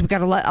on though because we've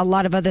got a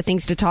lot of other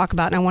things to talk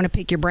about, and I want to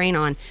pick your brain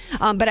on.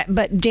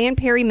 But Dan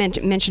Perry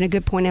mentioned a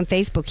good point on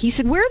Facebook. He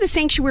said, "Where are the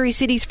sanctuary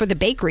cities for the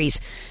bakeries,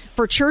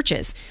 for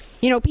churches?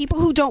 People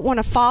who don't want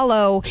to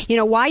follow,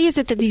 why is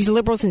it that these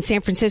liberals in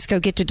San Francisco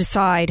get to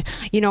decide,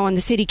 on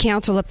the city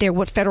council up there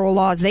what federal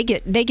laws they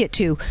get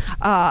to,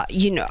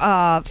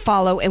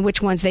 follow and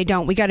which ones they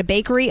don't? We got a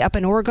bakery up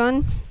in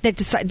Oregon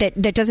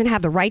that doesn't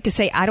have the right to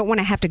say, I don't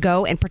want to have to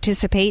go and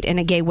participate in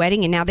a gay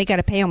wedding, and now they got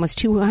to pay almost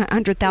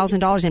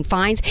 $200,000 in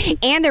fines,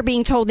 and they're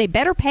being told they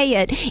better pay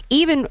it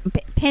even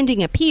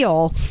pending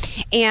appeal.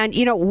 And,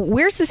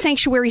 where's the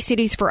sanctuary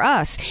cities for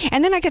us?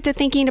 And then I got to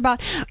thinking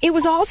about, it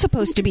was all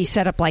supposed to be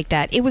set up like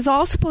that. It was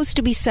all supposed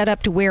to be set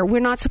up to where we're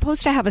not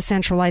supposed to have a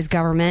centralized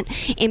government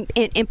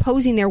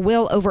imposing their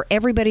will over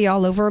everybody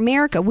all over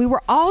America. We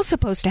were all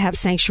supposed to have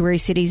sanctuary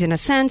cities in a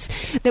sense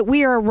that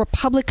we are a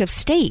republic of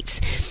states.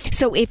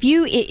 So if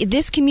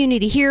this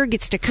community here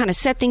gets to kind of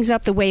set things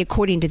up the way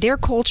according to their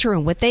culture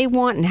and what they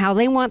want and how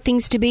they want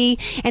things to be,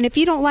 and if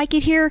you don't like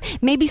it here,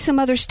 maybe some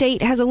other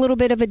state has a little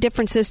bit of a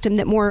different system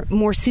that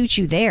more suits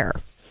you there.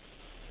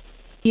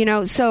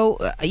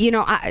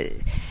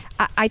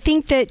 I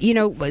think that,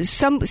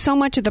 so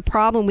much of the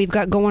problem we've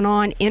got going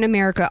on in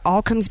America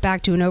all comes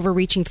back to an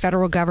overreaching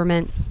federal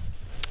government.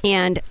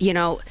 And,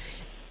 I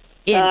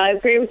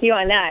agree with you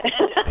on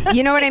that.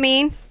 You know what I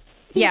mean?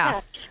 Yeah.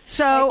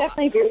 So, I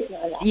definitely agree with you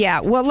on that. Yeah.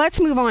 Well, let's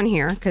move on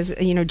here because,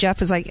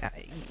 Jeff is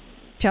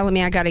telling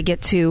me I got to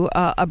get to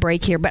a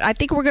break here. But I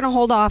think we're going to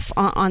hold off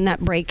on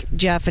that break,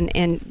 Jeff,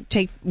 and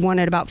take one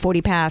at about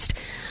 40 past.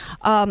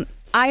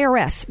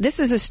 IRS. This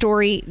is a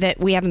story that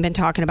we haven't been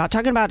talking about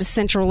a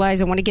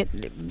centralized. I want to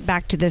get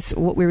back to this,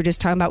 what we were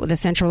just talking about with the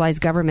centralized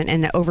government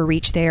and the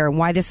overreach there and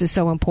why this is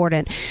so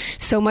important.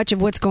 So much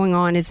of what's going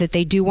on is that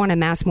they do want to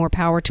amass more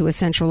power to a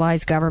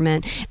centralized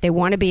government. They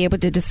want to be able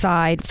to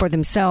decide for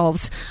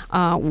themselves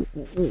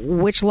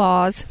which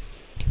laws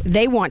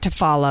they want to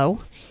follow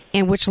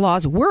and which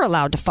laws we're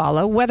allowed to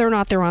follow, whether or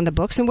not they're on the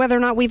books and whether or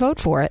not we vote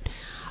for it.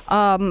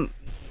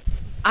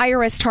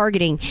 IRS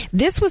targeting.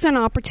 This was an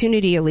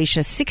opportunity, Alicia.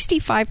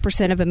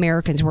 65% of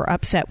Americans were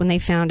upset when they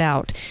found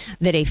out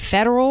that a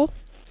federal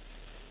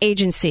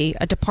agency,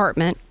 a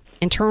department,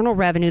 Internal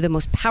Revenue, the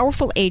most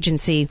powerful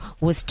agency,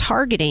 was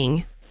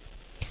targeting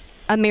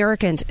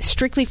Americans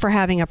strictly for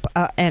having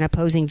an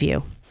opposing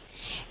view.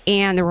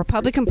 And the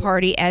Republican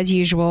Party, as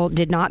usual,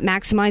 did not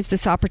maximize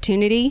this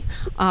opportunity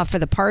for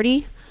the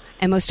party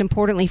and, most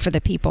importantly, for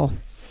the people.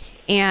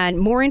 And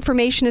more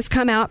information has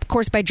come out, of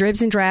course, by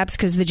dribs and drabs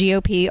because the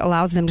GOP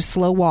allows them to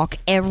slow walk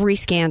every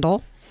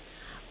scandal.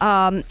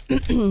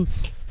 Nina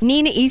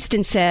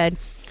Easton said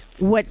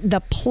what the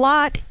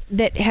plot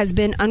that has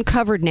been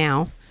uncovered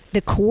now,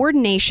 the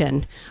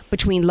coordination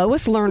between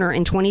Lois Lerner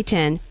in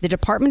 2010, the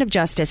Department of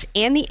Justice,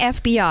 and the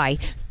FBI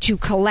to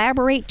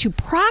collaborate to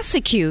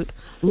prosecute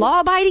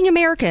law-abiding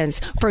Americans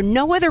for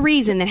no other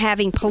reason than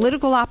having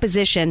political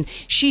opposition,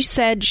 she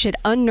said should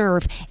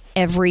unnerve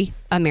every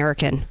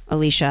American,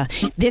 Alicia.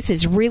 This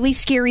is really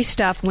scary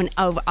stuff when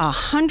of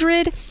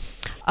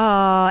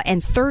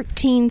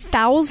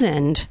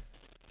 113,000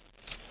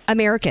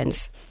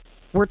 Americans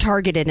were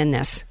targeted in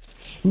this.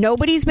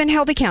 Nobody's been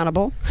held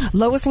accountable.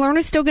 Lois Lerner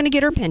is still going to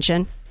get her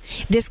pension.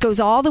 This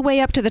goes all the way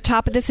up to the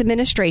top of this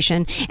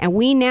administration, and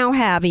we now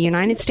have a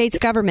United States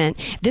government.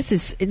 This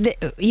is,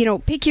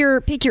 pick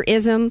your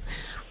ism,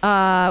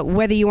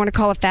 whether you want to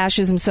call it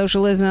fascism,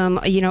 socialism.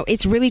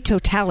 It's really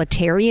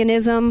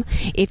totalitarianism.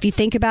 If you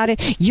think about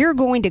it, you're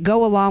going to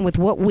go along with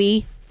what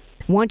we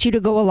want you to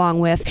go along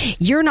with.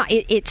 You're not.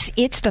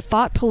 It's the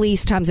thought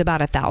police times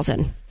about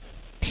 1,000.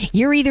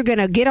 You're either going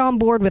to get on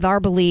board with our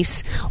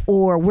beliefs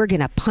or we're going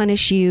to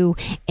punish you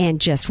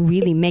and just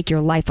really make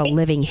your life a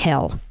living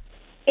hell.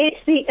 It's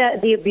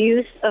the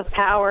abuse of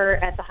power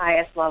at the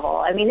highest level.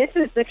 I mean, this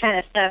is the kind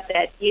of stuff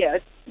that,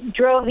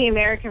 drove the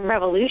American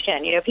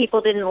Revolution. People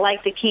didn't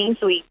like the king,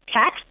 so we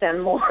taxed them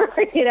more.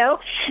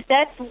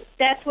 That's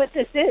what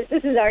this is.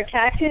 This is our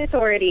taxing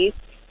authorities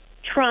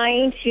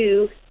trying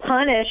to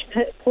punish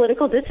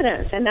political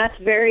dissidents, and that's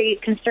very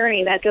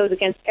concerning. That goes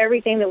against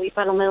everything that we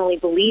fundamentally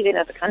believe in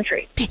as a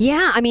country.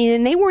 Yeah,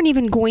 and they weren't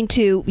even going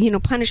to,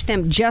 punish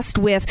them just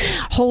with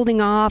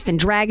holding off and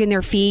dragging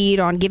their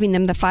feet on giving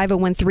them the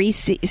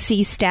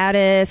 501(c)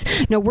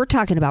 status. No, we're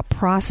talking about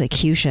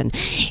prosecution.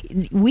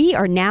 We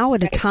are now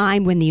at a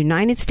time when the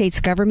United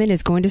States government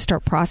is going to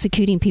start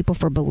prosecuting people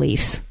for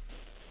beliefs.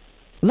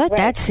 Let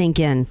that sink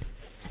in.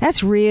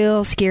 That's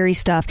real scary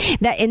stuff.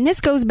 And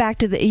this goes back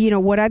to the,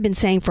 what I've been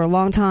saying for a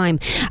long time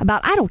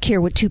about I don't care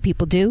what two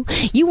people do.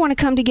 You want to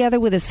come together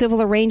with a civil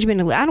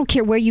arrangement. I don't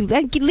care where you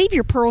leave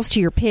your pearls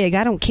to your pig.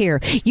 I don't care.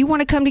 You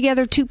want to come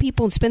together, two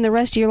people, and spend the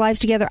rest of your lives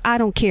together. I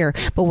don't care.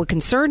 But what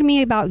concerned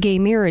me about gay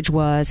marriage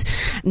was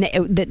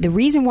that the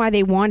reason why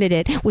they wanted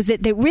it was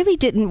that they really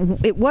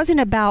didn't. It wasn't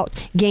about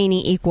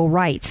gaining equal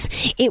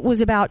rights. It was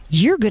about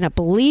you're going to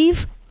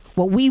believe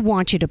what we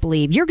want you to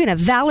believe. You're going to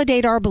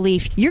validate our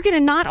belief. You're going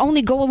to not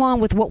only go along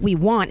with what we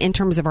want in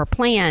terms of our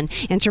plan,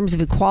 in terms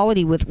of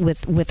equality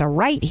with a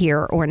right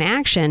here or an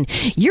action.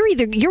 You're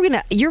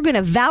going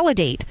to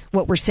validate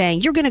what we're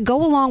saying. You're going to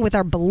go along with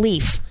our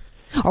belief,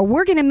 or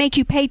we're going to make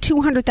you pay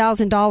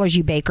 $200,000,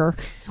 you baker.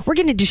 We're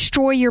going to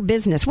destroy your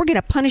business. We're going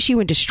to punish you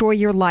and destroy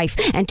your life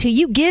until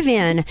you give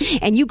in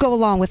and you go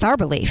along with our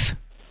belief.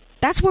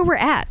 That's where we're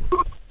at.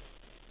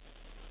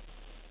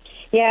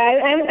 Yeah,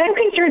 I'm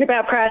concerned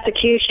about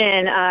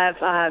prosecution of,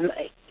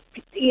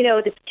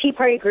 the Tea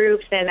Party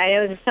groups, and I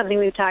know this is something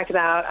we've talked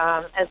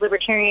about as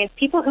libertarians,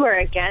 people who are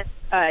against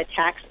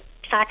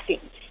taxation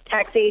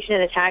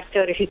and the tax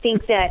code, if you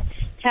think that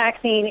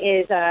taxing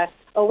is a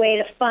way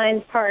to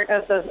fund part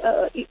of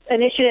the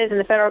initiatives in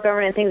the federal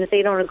government and things that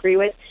they don't agree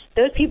with,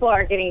 those people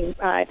are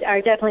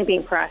definitely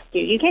being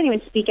prosecuted. You can't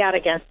even speak out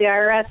against the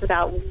IRS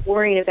without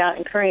worrying about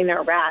incurring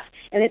their wrath,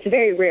 and it's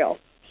very real.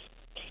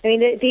 I mean,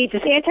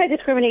 the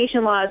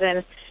anti-discrimination laws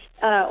in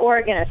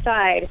Oregon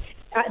aside,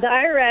 the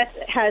IRS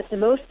has the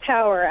most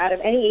power out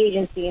of any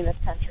agency in this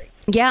country.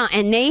 Yeah,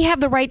 and they have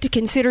the right to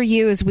consider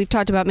you, as we've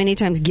talked about many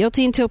times,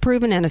 guilty until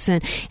proven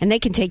innocent, and they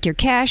can take your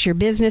cash, your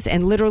business,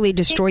 and literally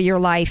destroy your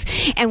life.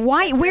 And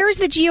why? Where's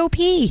the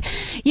GOP?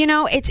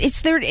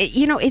 It's their.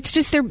 It's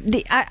just their.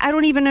 I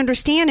don't even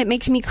understand. It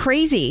makes me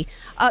crazy.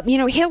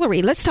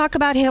 Hillary. Let's talk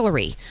about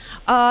Hillary.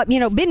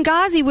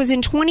 Benghazi was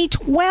in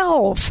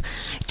 2012,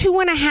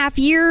 2.5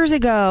 years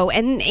ago,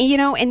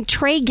 and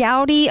Trey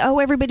Gowdy. Oh,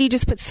 everybody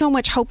just put so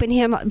much hope in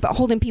him,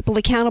 holding people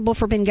accountable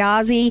for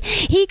Benghazi.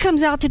 He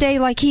comes out today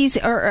like he's,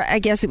 or I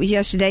guess it was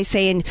yesterday,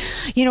 saying,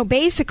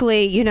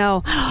 basically,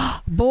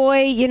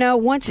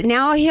 once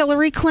now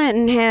Hillary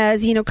Clinton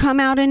has,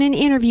 come out in an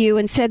interview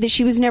and said that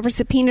she was never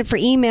subpoenaed for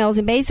emails,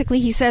 and basically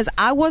he says,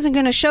 I wasn't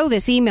going to show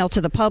this email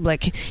to the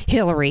public,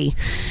 Hillary,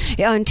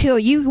 until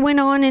you went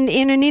on in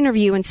an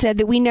interview and said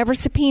that we never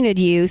subpoenaed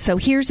you. So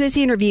here's this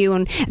interview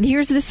and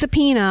here's the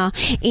subpoena.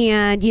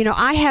 And,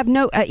 I have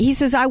he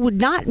says, I would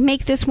not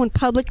make this one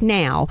public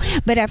now,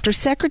 but after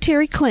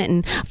Secretary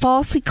Clinton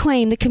falsely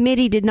claimed the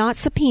committee did not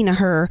subpoena subpoena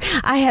her,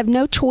 I have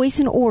no choice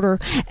in order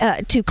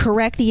to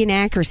correct the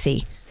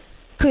inaccuracy.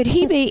 Could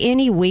he be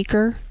any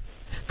weaker?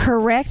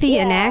 Correct the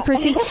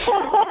inaccuracy?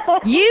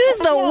 Use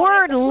the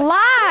word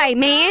lie,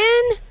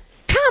 man.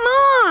 Come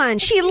on.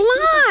 She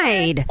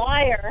lied.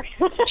 Liar.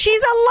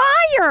 She's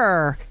a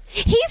liar.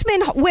 He's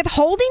been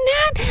withholding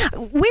that.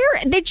 Where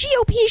the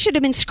GOP should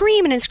have been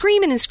screaming and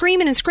screaming and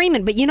screaming and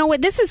screaming. But you know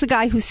what? This is the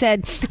guy who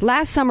said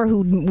last summer,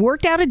 who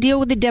worked out a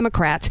deal with the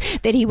Democrats,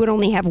 that he would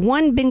only have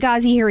one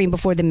Benghazi hearing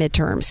before the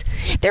midterms.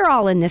 They're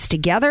all in this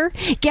together.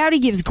 Gowdy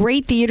gives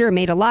great theater,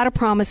 made a lot of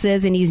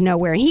promises, and he's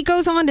nowhere. And he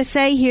goes on to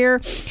say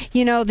here,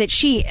 you know, that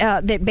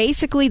that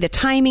basically the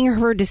timing of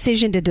her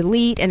decision to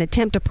delete and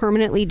attempt to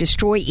permanently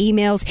destroy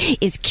emails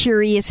is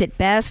curious at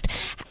best.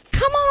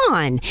 Come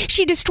on.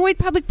 She destroyed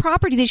public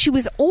property that she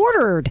was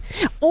ordered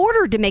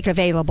to make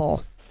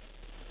available.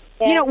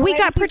 Yeah, you know, we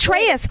got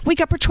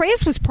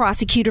Petraeus was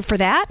prosecuted for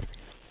that.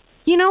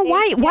 You know,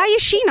 why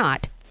is she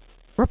not?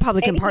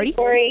 Republican Party. He's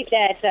worried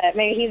that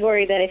maybe he's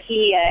worried that if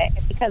he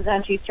comes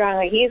on too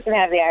strongly, he's going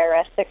to have the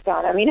IRS fixed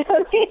on him. You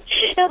know,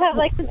 he'll have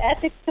like some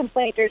ethics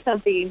complaint or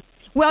something.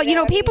 Well, you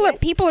know,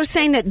 people are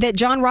saying that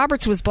John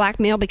Roberts was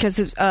blackmailed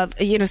because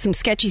of you know, some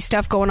sketchy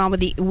stuff going on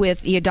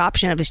with the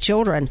adoption of his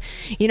children.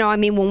 You know, I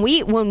mean,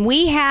 when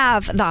we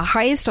have the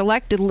highest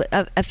elected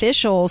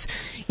officials,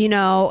 you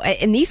know,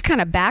 in these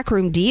kind of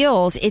backroom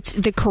deals, it's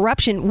the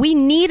corruption. We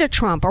need a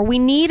Trump or we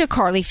need a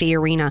Carly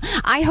Fiorina.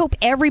 I hope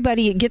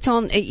everybody gets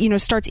on, you know,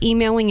 starts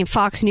emailing in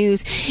Fox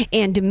News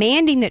and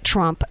demanding that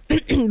Trump,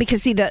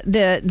 because see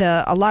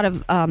the a lot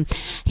of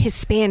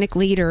Hispanic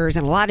leaders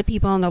and a lot of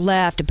people on the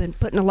left have been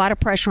putting a lot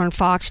of pressure on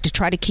Fox to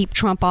try to keep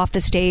Trump off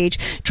the stage,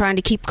 trying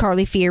to keep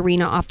Carly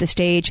Fiorina off the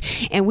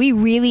stage. And we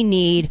really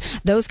need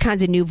those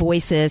kinds of new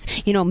voices.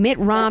 You know, Mitt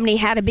Romney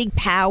had a big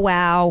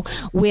powwow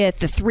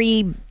with the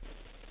three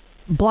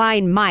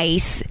blind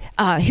mice.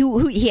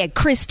 Who he had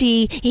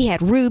Christie, he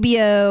had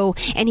Rubio,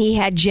 and he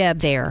had Jeb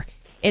there.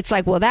 It's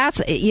like, well,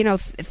 that's, you know,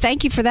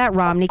 thank you for that,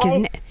 Romney,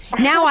 because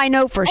now I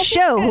know for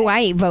sure who I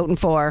ain't voting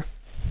for.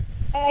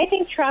 I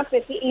think Trump,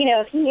 if he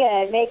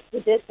makes the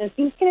distance,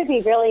 he's going to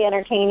be really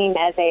entertaining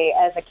as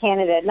a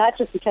candidate, not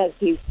just because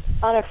he's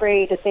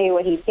unafraid to say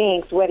what he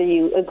thinks, whether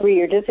you agree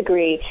or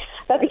disagree,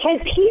 but because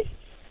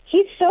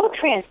he's so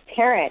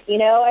transparent. You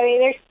know, I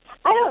mean,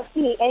 I don't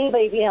see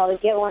anybody being able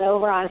to get one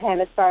over on him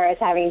as far as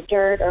having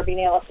dirt or being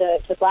able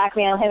to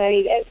blackmail him. I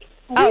mean,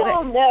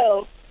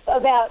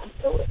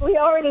 we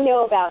already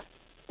know about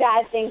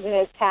bad things in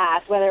his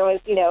past, whether it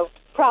was, you know,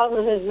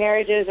 problems with his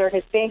marriages or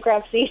his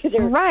bankruptcies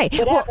or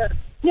whatever. Well,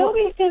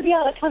 nobody's going to be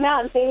able to come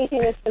out and say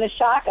anything that's going to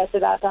shock us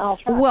about Donald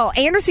Trump. Well,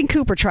 Anderson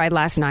Cooper tried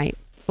last night.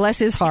 Bless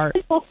his heart.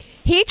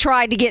 He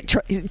tried to get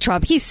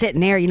Trump. He's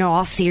sitting there, you know,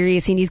 all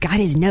serious, and he's got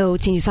his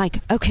notes, and he's like,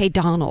 okay,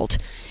 Donald,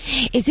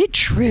 is it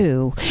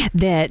true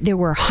that there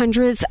were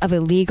hundreds of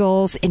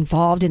illegals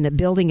involved in the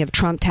building of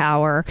Trump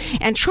Tower?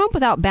 And Trump,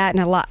 without batting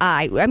an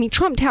eye, I mean,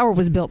 Trump Tower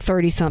was built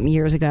 30-something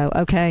years ago,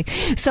 okay?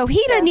 So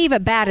he doesn't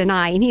even bat an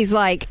eye, and he's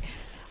like,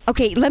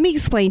 okay, let me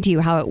explain to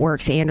you how it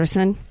works,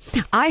 Anderson.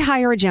 I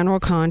hire a general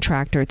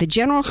contractor. The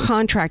general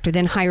contractor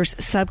then hires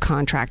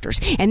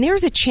subcontractors. And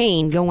there's a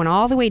chain going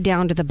all the way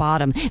down to the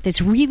bottom that's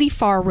really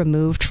far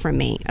removed from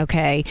me,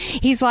 okay?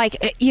 He's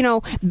like, you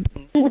know,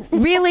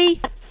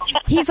 really?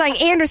 He's like,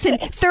 Anderson,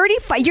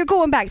 35. You're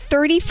going back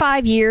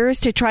 35 years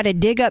to try to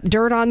dig up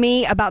dirt on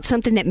me about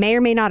something that may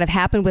or may not have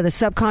happened with a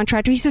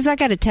subcontractor. He says, I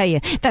got to tell you,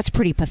 that's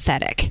pretty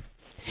pathetic.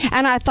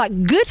 And I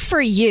thought, good for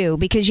you,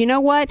 because you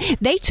know what?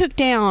 They took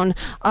down,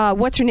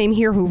 what's her name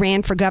here who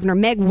ran for governor,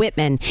 Meg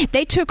Whitman.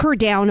 They took her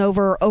down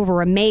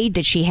over a maid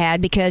that she had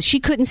because she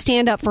couldn't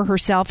stand up for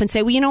herself and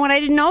say, well, you know what? I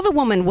didn't know the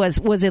woman was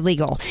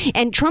illegal.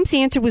 And Trump's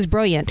answer was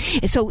brilliant.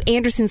 So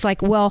Anderson's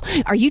like, well,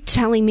 are you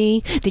telling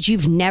me that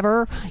you've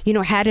never, you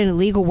know, had an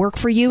illegal work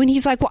for you? And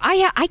he's like, well,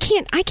 I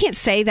can't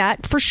say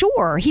that for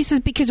sure. He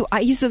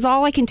says,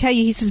 all I can tell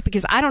you, he says,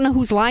 because I don't know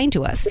who's lying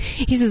to us.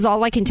 He says,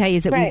 all I can tell you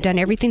is that we've done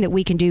everything that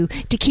we can do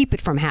to keep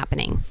it from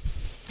happening.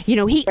 You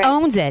know, he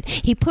owns it.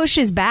 He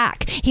pushes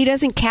back. He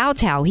doesn't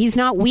kowtow. He's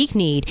not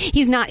weak-kneed.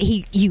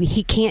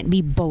 He can't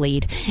be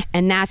bullied.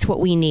 And that's what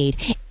we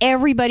need.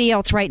 Everybody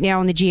else right now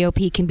in the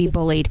GOP can be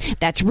bullied.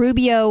 That's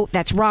Rubio.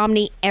 That's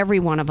Romney. Every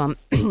one of them.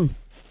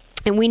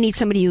 And we need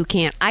somebody who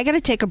can't. I got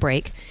to take a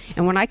break,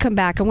 and when I come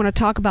back, I want to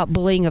talk about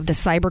bullying of the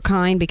cyber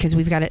kind, because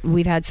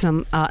we've had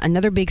some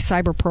another big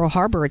cyber Pearl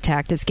Harbor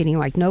attack that's getting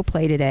like no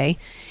play today,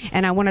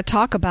 and I want to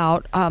talk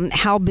about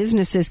how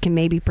businesses can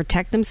maybe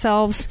protect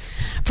themselves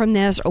from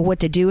this, or what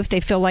to do if they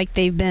feel like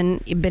they've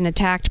been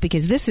attacked,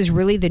 because this is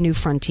really the new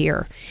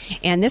frontier,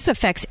 and this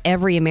affects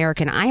every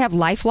American. I have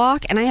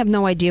LifeLock, and I have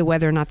no idea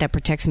whether or not that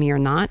protects me or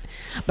not,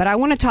 but I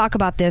want to talk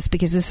about this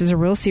because this is a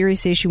real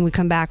serious issue. When we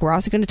come back, we're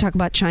also going to talk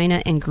about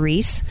China and Greece.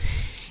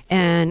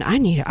 And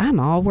I'm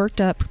all worked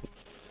up,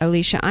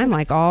 Alicia. I'm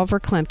like all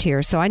verklempt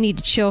here, so I need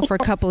to chill for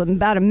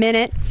about a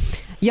minute.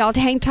 Y'all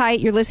hang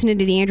tight. You're listening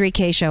to the Andrea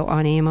Kaye Show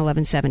on AM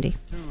 1170.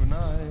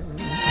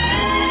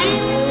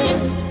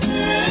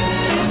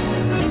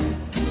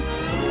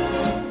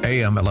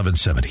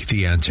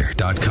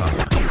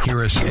 AM1170theanswer.com.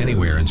 Hear us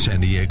anywhere in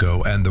San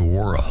Diego and the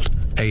world.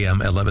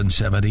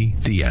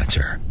 AM1170 The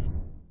Answer.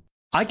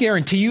 I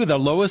guarantee you the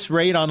lowest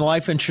rate on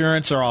life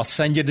insurance, or I'll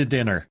send you to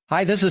dinner.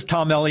 Hi, this is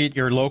Tom Elliott,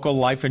 your local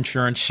life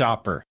insurance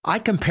shopper. I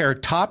compare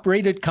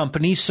top-rated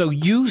companies so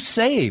you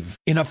save.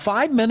 In a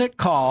 5-minute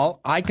call,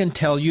 I can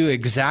tell you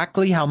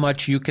exactly how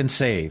much you can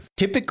save.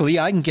 Typically,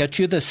 I can get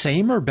you the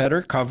same or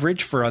better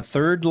coverage for a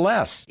third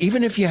less.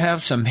 Even if you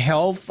have some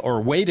health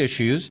or weight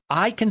issues,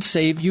 I can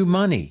save you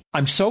money.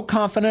 I'm so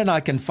confident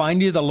I can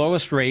find you the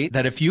lowest rate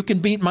that if you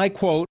can beat my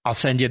quote, I'll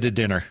send you to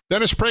dinner.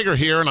 Dennis Prager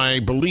here, and I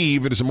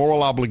believe it is a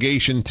moral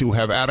obligation to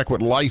have adequate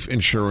life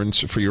insurance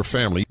for your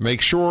family.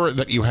 Make sure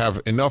that you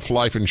have enough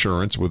life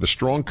insurance with a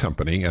strong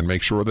company, and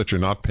make sure that you're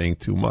not paying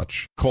too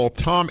much. Call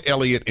Tom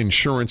Elliott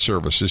Insurance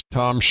Services.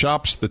 Tom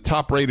shops the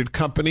top-rated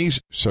companies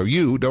so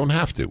you don't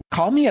have to.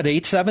 Call me at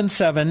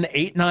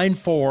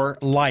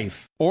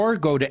 877-894-LIFE or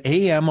go to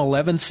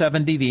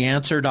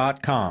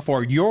am1170theanswer.com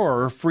for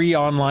your free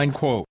online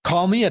quote.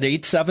 Call me at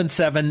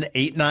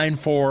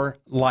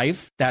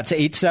 877-894-LIFE. That's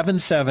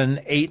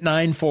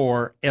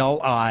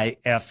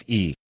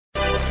 877-894-LIFE.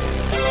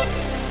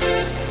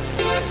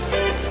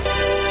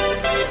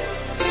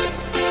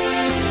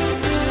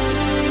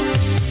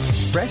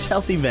 Fresh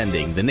Healthy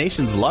Vending, the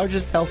nation's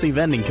largest healthy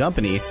vending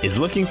company, is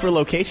looking for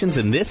locations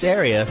in this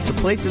area to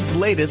place its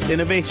latest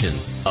innovation.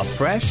 A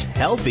fresh,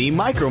 healthy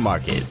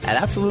micro-market at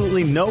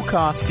absolutely no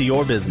cost to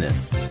your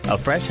business. A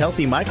fresh,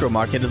 healthy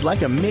micro-market is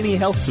like a mini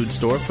health food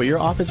store for your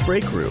office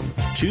break room.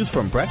 Choose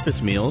from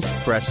breakfast meals,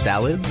 fresh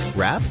salads,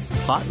 wraps,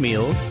 hot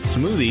meals,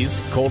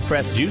 smoothies,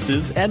 cold-pressed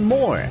juices, and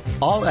more.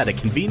 All at a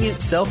convenient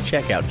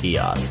self-checkout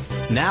kiosk.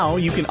 Now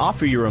you can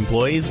offer your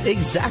employees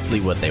exactly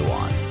what they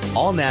want.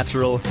 All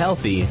natural,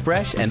 healthy,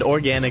 fresh, and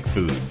organic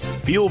foods.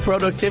 Fuel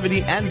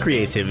productivity and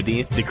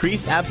creativity,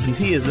 decrease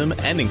absenteeism,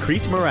 and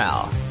increase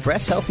morale.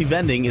 Fresh Healthy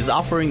Vending is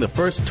offering the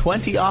first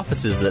 20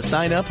 offices that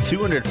sign up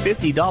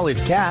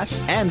 $250 cash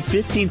and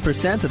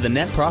 15% of the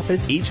net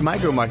profits each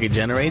micro-market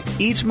generates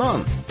each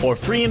month. For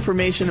free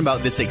information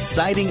about this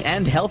exciting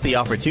and healthy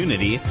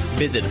opportunity,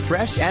 visit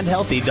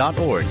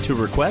freshandhealthy.org to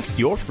request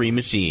your free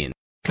machine.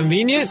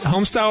 Convenient,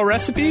 home-style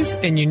recipes,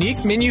 and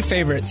unique menu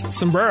favorites.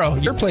 Sombrero,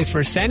 your place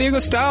for San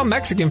Diego-style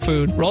Mexican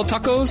food. Roll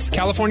tacos,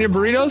 California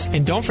burritos,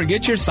 and don't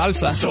forget your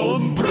salsa.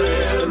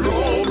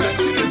 Sombrero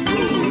Mexican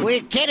food.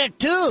 We get it,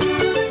 too.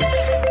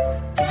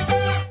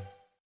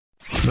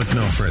 Look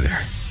no further.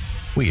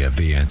 We have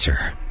the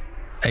answer.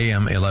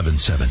 AM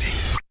 1170.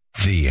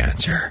 The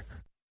Answer.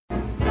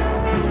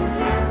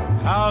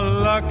 How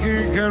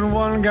lucky can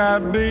one guy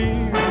be?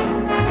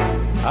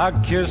 I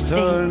kissed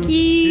her. Thank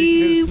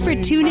you for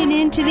tuning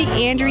in to the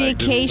Andrea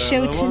Kaye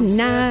Show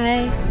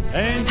tonight.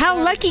 How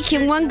lucky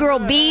can one girl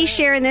be,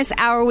 sharing this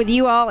hour with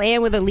you all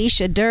and with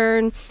Alicia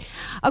Dern.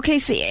 Okay,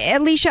 so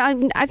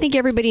Alicia, I think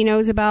everybody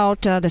knows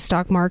about the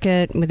stock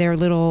market with their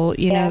little,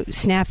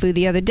 snafu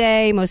the other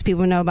day. Most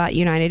people know about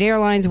United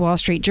Airlines, Wall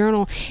Street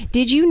Journal.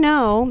 Did you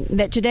know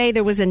that today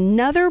there was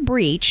another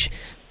breach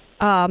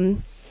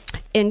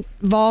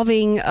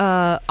involving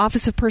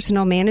Office of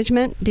Personnel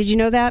Management? Did you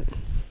know that?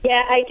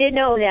 Yeah, I did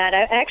know that.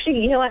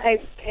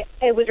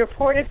 It was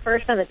reported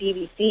first on the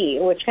BBC,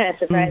 which kind of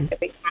surprised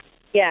me.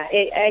 Yeah,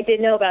 I did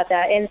know about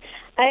that. And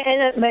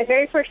my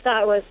very first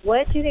thought was,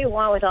 what do they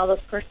want with all those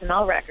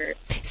personnel records?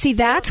 See,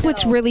 that's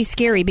what's really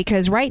scary,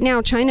 because right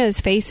now China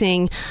is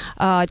facing,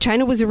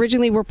 China was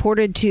originally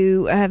reported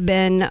to have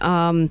been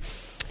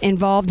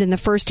involved in the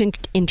first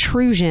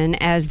intrusion,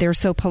 as they're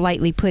so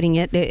politely putting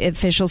it. The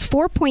officials,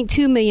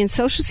 4.2 million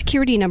Social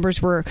Security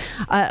numbers were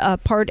a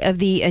part of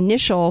the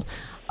initial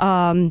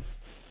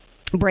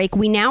break.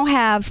 We now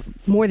have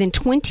more than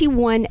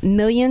 21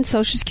 million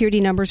Social Security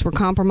numbers were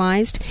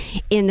compromised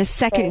in the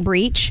second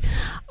breach.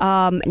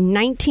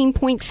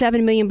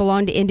 19.7 million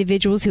belonged to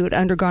individuals who had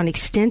undergone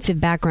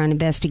extensive background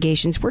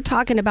investigations. We're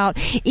talking about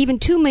even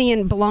 2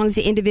 million belongs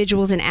to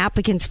individuals and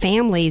applicants'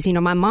 families.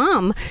 My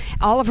mom,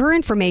 all of her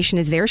information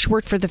is there. She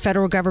worked for the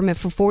federal government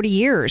for 40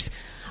 years.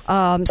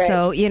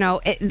 So,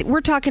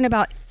 we're talking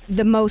about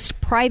the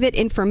most private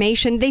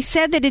information. They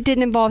said that it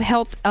didn't involve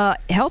health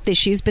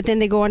issues, but then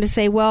they go on to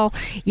say, well,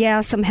 yeah,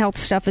 some health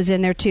stuff is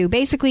in there too.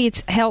 Basically,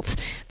 it's health,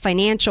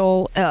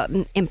 financial,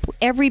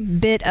 every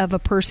bit of a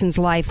person's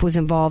life was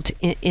involved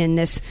in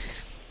this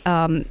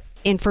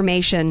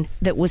information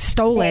that was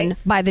stolen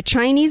by the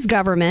Chinese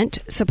government,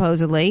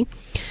 supposedly.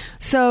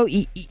 So,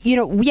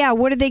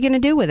 what are they going to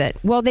do with it?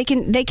 Well, they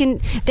could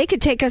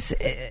take us,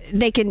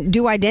 they can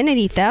do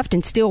identity theft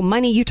and steal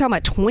money. You're talking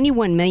about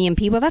 21 million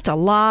people. That's a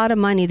lot of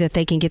money that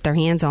they can get their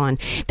hands on.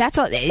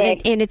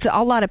 And it's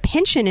a lot of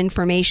pension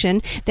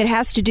information that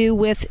has to do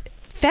with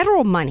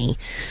federal money.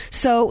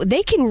 So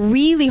they can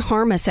really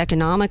harm us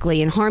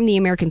economically and harm the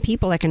American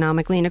people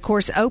economically. And of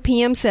course,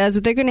 OPM says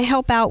they're going to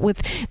help out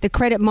with the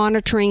credit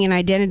monitoring and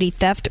identity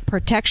theft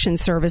protection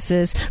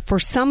services for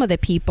some of the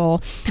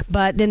people,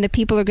 but then the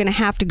people are going to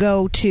have to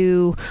go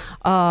to,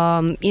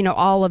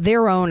 all of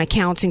their own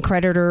accounts and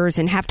creditors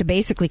and have to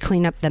basically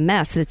clean up the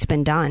mess that's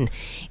been done.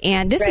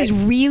 And this is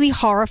really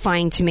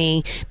horrifying to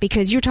me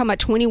because you're talking about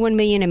 21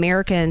 million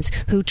Americans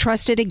who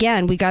trusted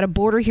again. We got a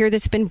border here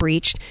that's been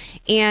breached.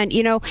 And,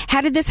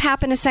 how did this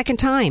happen a second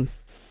time?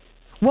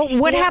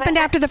 What happened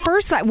after the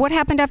first? What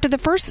happened after the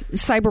first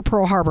cyber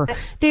Pearl Harbor?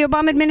 The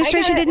Obama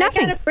administration did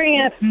nothing. I got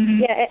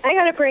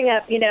to bring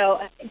up,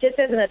 just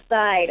as an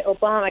aside,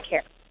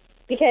 Obamacare.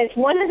 Because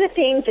one of the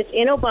things that's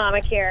in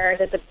Obamacare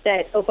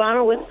that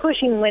Obama was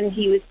pushing when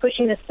he was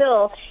pushing this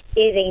bill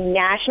is a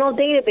national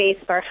database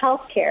of our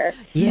health care.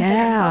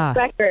 Yeah. Health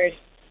records.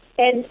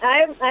 And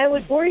I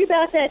was worried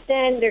about that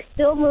then. They're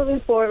still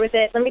moving forward with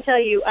it. Let me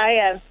tell you,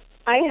 I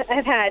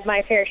have had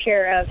my fair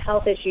share of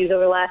health issues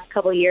over the last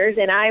couple of years,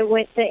 and I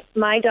went to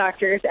my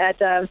doctors at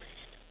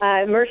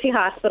Mercy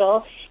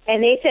Hospital,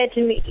 and they said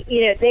to me,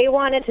 they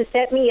wanted to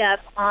set me up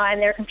on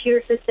their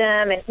computer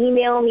system and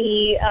email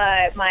me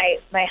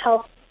my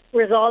health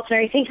results and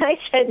everything. I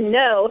said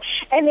no,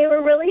 and they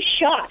were really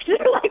shocked.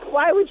 They're like,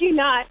 why would you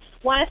not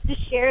want us to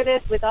share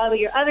this with all of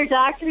your other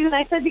doctors? And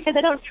I said, because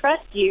I don't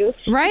trust you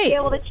to be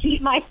able to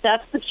keep my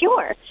stuff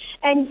secure.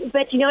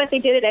 But you know what? They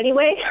did it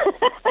anyway.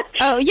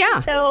 Oh,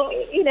 yeah. So,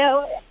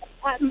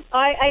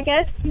 I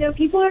guess,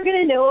 people are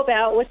going to know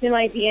about what's in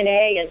my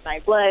DNA and my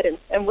blood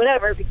and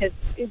whatever because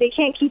they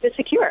can't keep it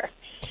secure.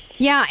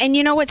 Yeah, and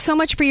you know what? So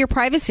much for your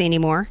privacy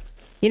anymore.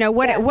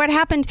 What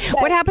happened?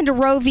 What happened to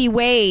Roe v.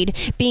 Wade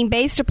being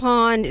based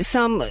upon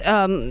some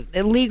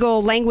legal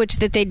language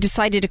that they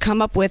decided to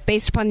come up with,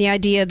 based upon the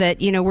idea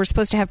that we're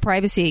supposed to have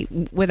privacy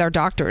with our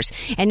doctors,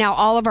 and now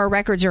all of our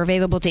records are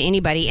available to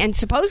anybody. And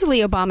supposedly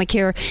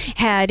Obamacare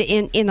had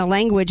in the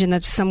language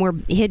and somewhere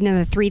hidden in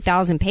the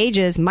 3,000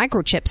 pages,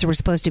 microchips were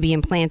supposed to be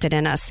implanted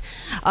in us.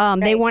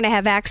 They want to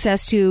have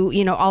access to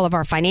all of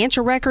our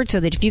financial records, so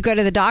that if you go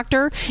to the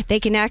doctor,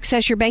 they can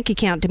access your bank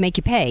account to make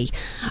you pay.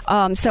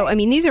 So I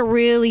mean, these are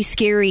really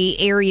scary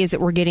areas that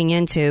we're getting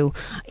into,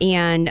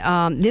 and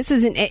this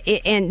isn't.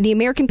 And the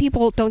American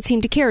people don't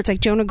seem to care. It's like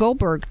Jonah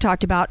Goldberg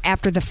talked about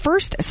after the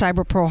first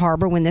cyber Pearl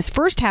Harbor, when this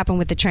first happened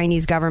with the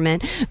Chinese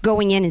government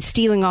going in and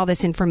stealing all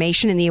this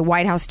information, and the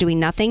White House doing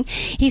nothing.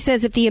 He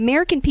says if the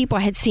American people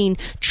had seen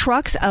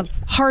trucks of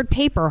hard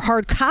paper,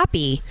 hard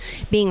copy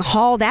being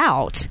hauled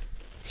out,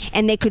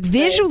 and they could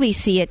visually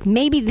see it,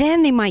 maybe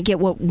then they might get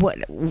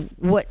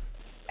what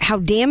how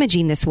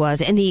damaging this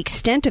was and the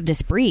extent of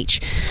this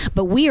breach.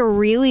 But we are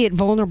really at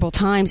vulnerable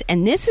times,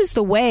 and this is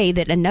the way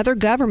that another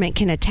government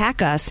can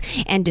attack us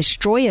and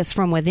destroy us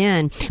from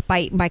within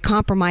by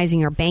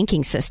compromising our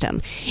banking system.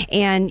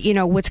 And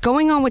what's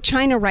going on with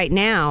China right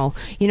now,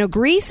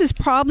 Greece is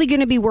probably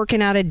going to be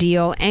working out a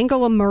deal.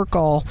 Angela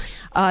Merkel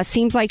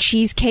seems like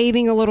she's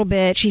caving a little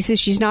bit. She says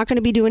she's not going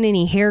to be doing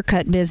any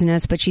haircut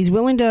business, but she's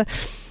willing to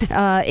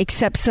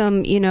accept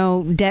some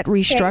debt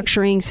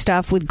restructuring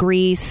stuff with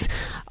Greece.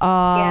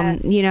 So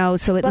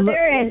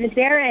they're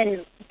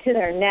in to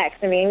their necks.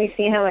 I mean, we've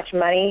seen how much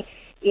money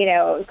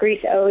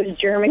Greece owes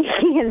Germany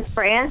and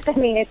France. I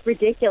mean, it's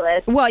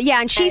ridiculous. Well,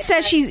 yeah, and she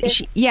says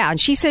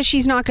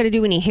she's not going to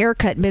do any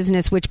haircut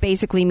business, which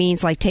basically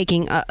means like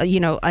taking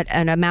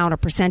an amount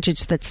of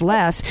percentage that's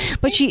less.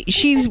 But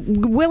she's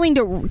willing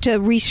to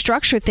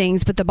restructure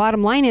things. But the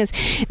bottom line is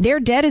their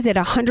debt is at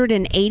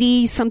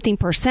 180 something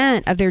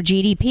 % of their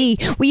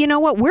GDP. Well, you know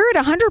what? We're at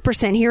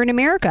 100% here in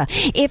America.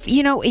 If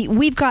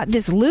we've got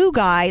this Lou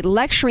guy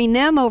lecturing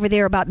them over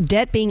there about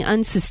debt being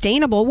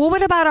unsustainable. Well,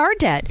 what about our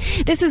debt?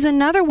 This is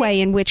another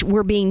way in which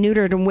we're being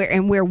neutered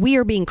and where we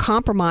are being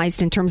compromised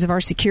in terms of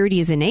our security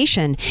as a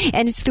nation,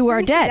 and it's through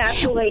our debt.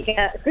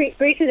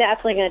 Greece is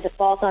absolutely going to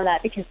default on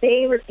that because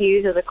they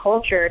refuse as a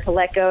culture to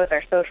let go of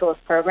their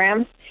socialist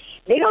programs.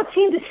 They don't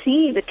seem to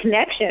see the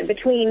connection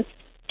between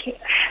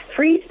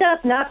free stuff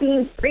not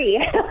being free.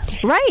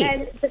 Right.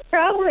 And the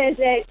problem is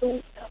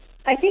that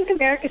I think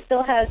America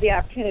still has the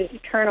opportunity to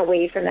turn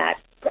away from that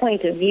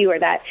point of view, or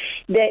that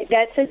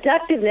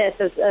seductiveness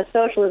of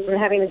socialism,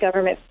 having the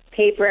government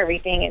pay for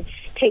everything and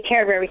take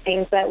care of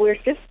everything. But we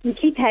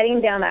keep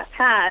heading down that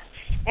path,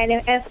 and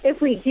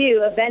if we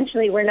do,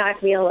 eventually we're not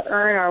going to be able to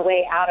earn our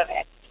way out of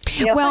it.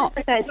 100%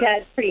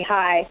 debt is pretty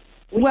high.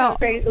 We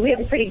have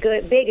a pretty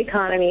good, big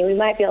economy. We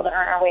might be able to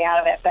earn our way out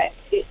of it, but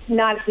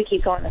not if we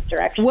keep going this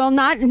direction.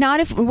 Not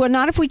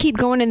if we keep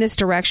going in this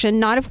direction.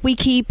 Not if we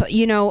keep,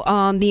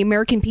 the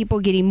American people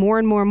getting more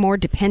and more and more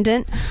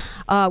dependent,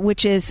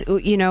 which is,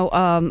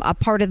 a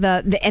part of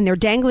and they're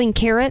dangling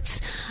carrots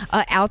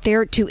out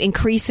there to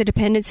increase the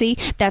dependency.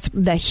 That's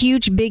the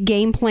huge, big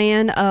game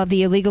plan of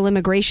the illegal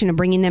immigration and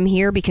bringing them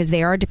here because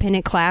they are a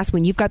dependent class.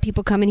 When you've got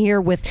people coming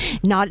here with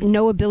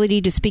no ability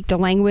to speak the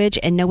language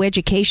and no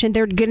education,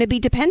 they're going to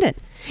be dependent.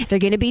 They're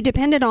going to be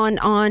dependent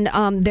on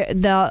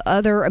the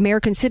other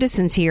American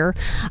citizens here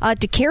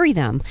to carry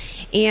them.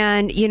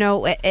 And,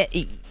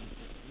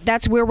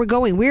 that's where we're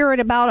going. We're at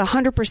about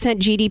 100%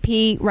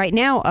 GDP right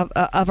now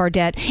of our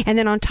debt. And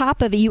then on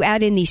top of it, you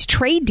add in these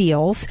trade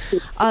deals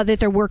that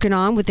they're working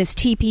on with this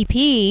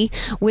TPP,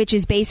 which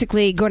is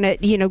basically going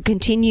to,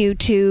 continue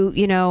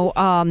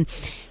to,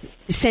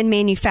 send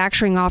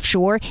manufacturing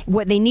offshore.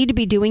 What they need to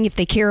be doing if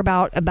they care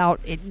about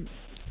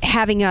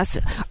having us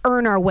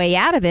earn our way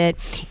out of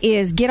it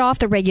is get off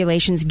the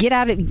regulations,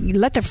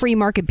 let the free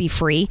market be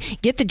free,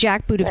 get the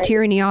jackboot of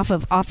tyranny off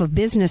of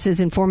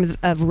businesses in form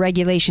of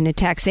regulation and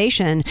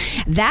taxation.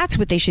 That's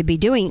what they should be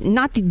doing,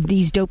 not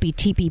these dopey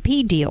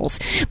TPP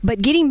deals.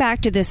 But getting back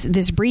to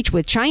this breach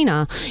with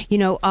China,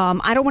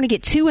 I don't want to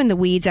get too in the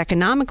weeds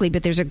economically,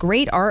 but there's a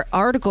great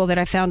article that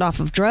I found off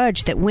of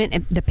Drudge that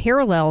went the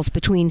parallels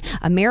between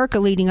America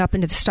leading up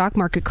into the stock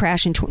market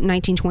crash in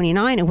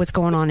 1929 and what's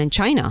going on in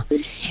China.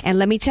 And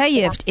let me tell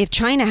you, if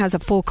China has a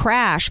full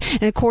crash,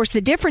 and of course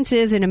the difference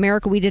is in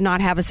America we did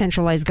not have a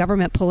centralized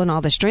government pulling all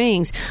the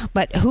strings,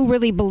 but who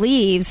really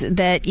believes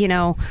that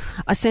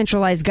a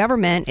centralized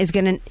government is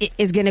going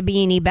to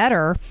be any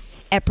better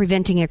at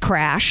preventing a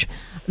crash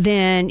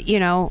than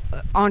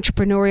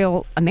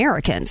entrepreneurial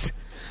Americans?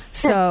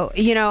 So,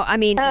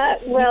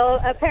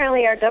 well,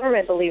 apparently our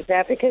government believes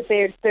that because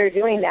they're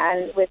doing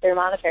that with their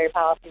monetary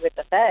policy with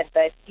the Fed.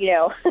 But,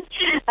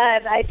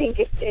 I think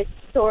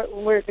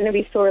we're going to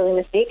be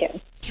sorely mistaken.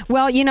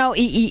 Well,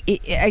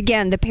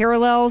 again, the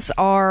parallels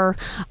are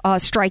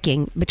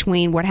striking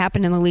between what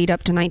happened in the lead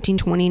up to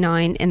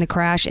 1929 and the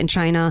crash in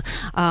China.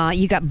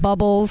 You got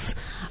bubbles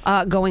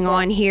going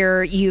on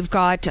here. You've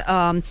got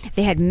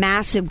they had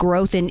massive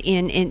growth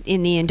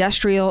in the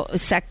industrial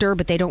sector,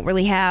 but they don't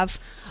really have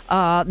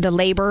the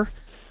labor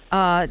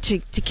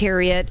to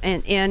carry it,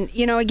 and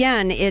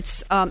again,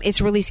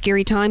 it's really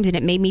scary times, and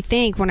it made me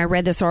think when I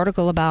read this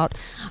article about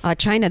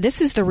China.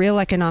 This is the real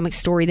economic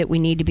story that we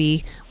need to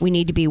be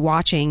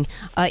watching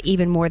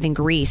even more than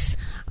Greece,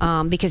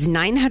 because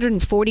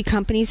 940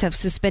 companies have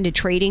suspended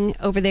trading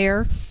over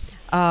there.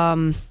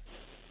 They're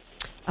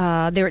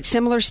at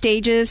similar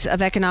stages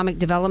of economic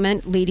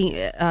development,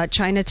 leading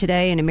China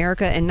today and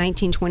America in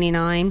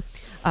 1929.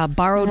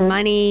 Borrowed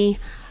money.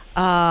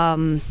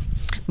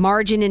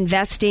 Margin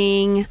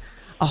investing,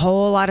 a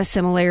whole lot of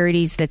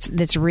similarities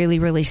that's really,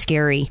 really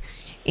scary.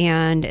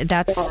 And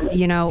that's, I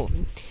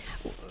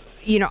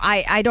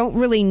don't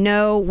really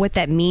know what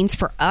that means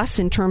for us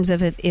in terms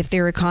of if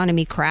their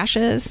economy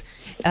crashes,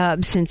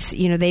 since,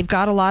 they've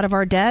got a lot of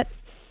our debt,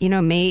 I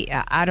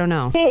don't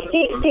know.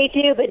 They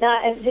do, but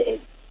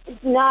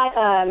not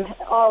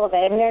all of it.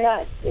 I mean, they're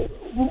not,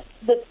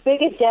 the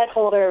biggest debt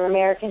holder of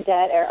American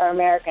debt are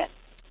Americans.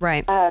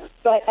 Right.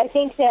 But I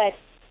think that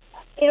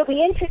it'll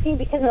be interesting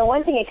because, on the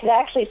one thing, it could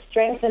actually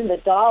strengthen the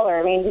dollar.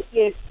 I mean,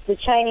 if the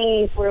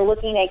Chinese were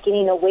looking at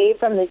getting away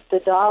from the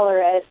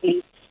dollar as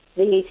the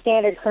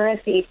standard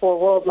currency for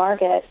world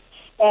markets,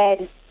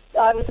 and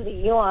obviously the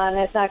yuan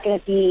is not going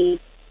to be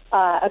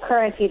a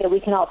currency that we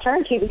can all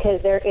turn to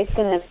because it's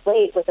going to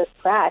inflate with this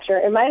crash. Or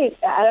it might,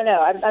 I don't know.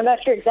 I'm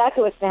not sure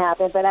exactly what's going to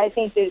happen, but I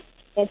think that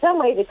in some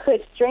ways it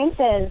could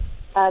strengthen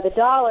the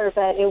dollar,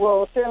 but it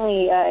will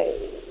certainly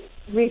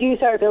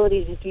reduce our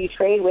ability to do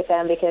trade with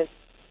them because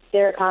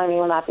their economy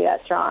will not be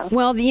that strong.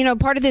 Well,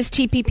 part of this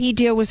TPP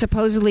deal was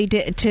supposedly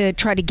to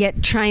try to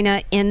get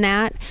China in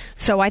that.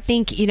 So I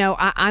think,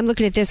 I'm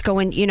looking at this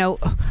going,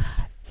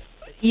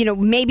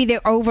 maybe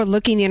they're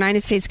overlooking, the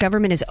United States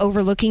government is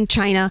overlooking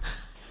China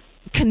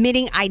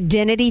committing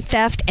identity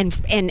theft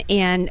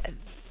and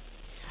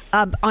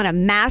on a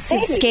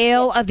massive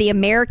scale of the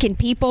American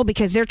people,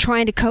 because they're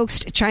trying to coax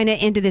China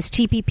into this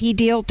TPP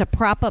deal to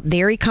prop up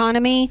their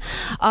economy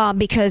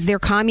because they're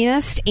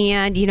communist.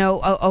 And,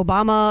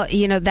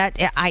 Obama,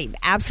 that I'm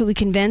absolutely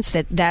convinced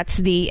that that's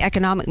the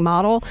economic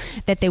model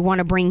that they want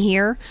to bring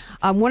here.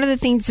 One of the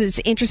things that's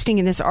interesting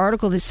in this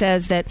article that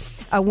says that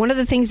one of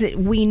the things that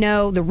we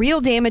know, the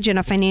real damage in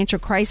a financial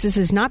crisis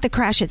is not the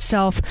crash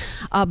itself,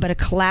 but a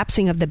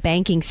collapsing of the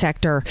banking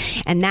sector.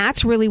 And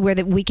that's really where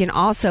that we can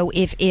also,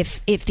 if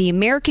the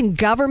American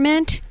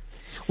government,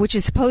 which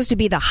is supposed to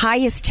be the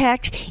highest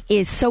tech,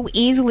 is so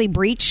easily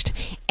breached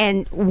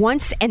and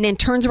then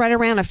turns right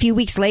around a few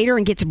weeks later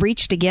and gets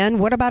breached again,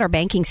 what about our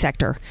banking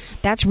sector?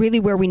 That's really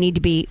where we need to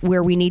be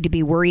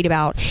worried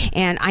about.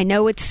 And I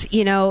know it's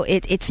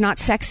it's not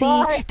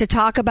sexy to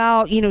talk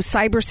about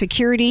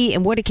cybersecurity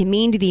and what it can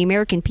mean to the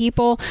American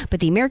people, but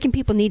the American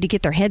people need to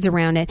get their heads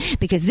around it,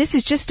 because this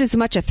is just as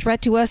much a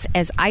threat to us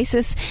as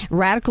ISIS,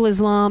 radical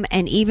Islam,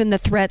 and even the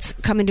threats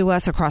coming to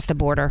us across the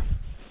border.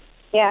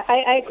 Yeah,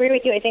 I agree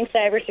with you. I think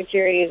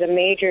cybersecurity is a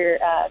major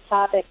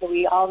topic that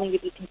we all need to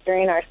be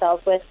concerning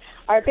ourselves with.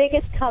 Our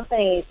biggest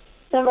companies,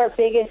 some of our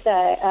biggest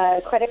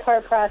credit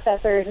card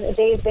processors,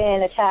 they've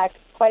been attacked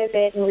quite a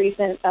bit in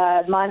recent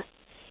months,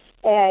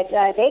 and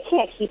they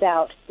can't keep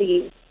out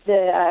the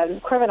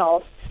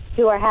criminals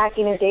who are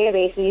hacking their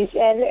databases,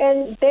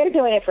 and they're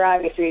doing it for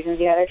obvious reasons.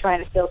 They're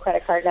trying to steal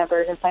credit card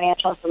numbers and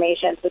financial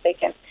information so they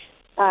can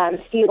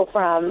steal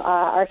from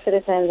our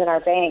citizens and our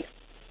banks.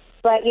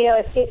 But,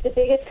 it's the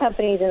biggest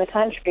companies in the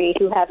country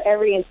who have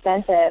every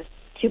incentive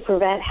to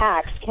prevent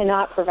hacks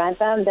cannot prevent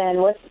them, then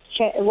what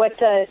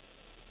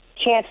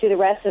chance do the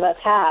rest of us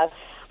have?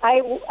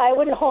 I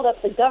wouldn't hold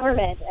up the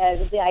government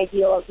as the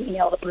ideal of being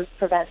able to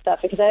prevent stuff,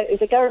 because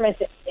the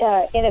government's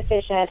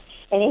inefficient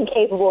and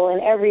incapable in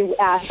every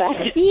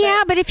aspect.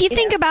 Yeah, but if you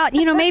think about,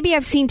 maybe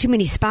I've seen too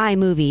many spy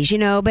movies,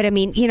 but I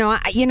mean,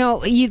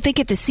 you think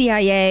at the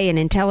CIA and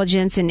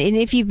intelligence, and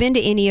if you've been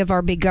to any of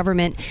our big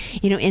government,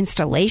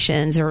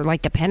 installations or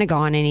like the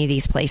Pentagon, any of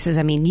these places,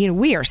 I mean,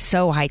 we are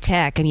so high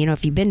tech. I mean,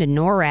 if you've been to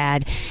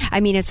NORAD,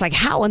 I mean, it's like,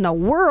 how in the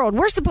world?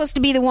 We're supposed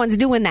to be the ones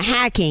doing the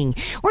hacking.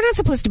 We're not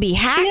supposed to be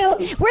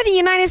hacked. We're the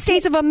United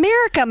States of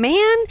America,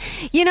 man.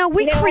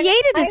 We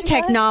created this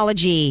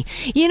technology.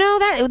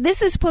 That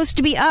this is supposed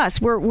to be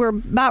us. We're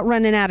about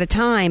running out of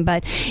time,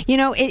 but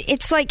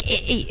it's like,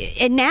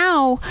 and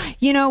now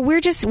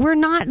we're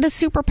not the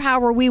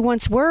superpower we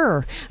once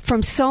were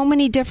from so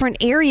many different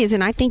areas,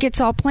 and I think it's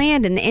all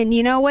planned. And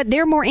you know what?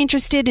 They're more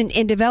interested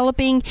in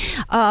developing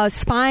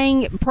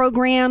spying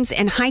programs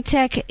and high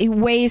tech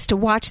ways to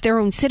watch their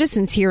own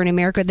citizens here in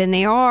America than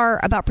they are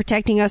about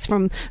protecting us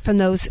from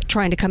those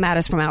trying to come at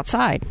us from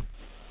outside.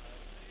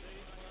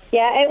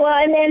 Yeah,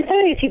 and some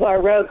of these people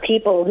are rogue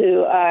people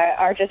who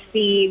are just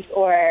thieves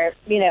or,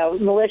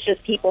 malicious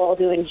people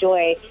who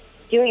enjoy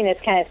doing this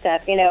kind of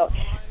stuff, And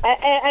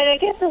I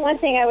guess the one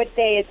thing I would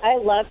say is I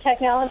love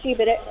technology,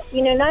 but,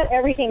 not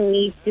everything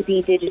needs to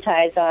be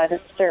digitized on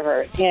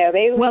servers.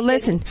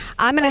 Listen,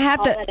 I'm going to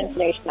have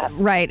to...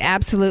 Right,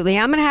 absolutely.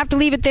 I'm going to have to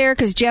leave it there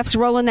because Jeff's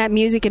rolling that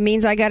music. It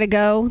means I got to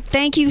go.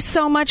 Thank you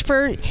so much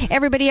for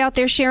everybody out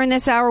there sharing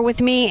this hour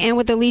with me and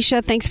with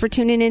Alicia. Thanks for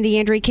tuning in to the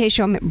Andrea Kaye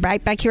Show. I'm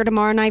right back here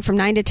tomorrow night from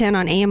 9 to 10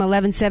 on AM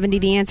 1170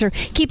 The Answer.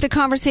 Keep the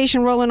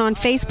conversation rolling on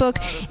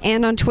Facebook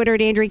and on Twitter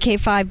at Andrea Kaye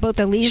 5. Both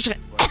Alicia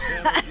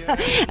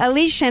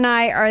and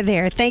I are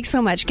there. Thanks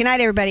so much. Good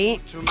night,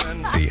 everybody.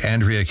 The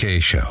Andrea Kaye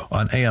Show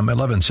on AM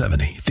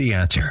 1170. The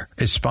Answer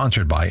is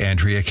sponsored by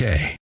Andrea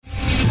Kaye.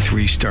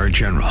 3-star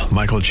General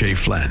Michael J.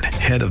 Flynn,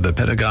 head of the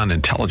Pentagon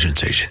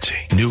Intelligence Agency,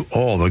 knew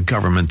all the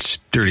government's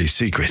dirty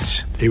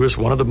secrets. He was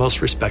one of the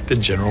most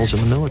respected generals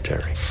in the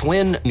military.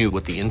 Flynn knew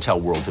what the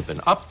intel world had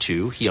been up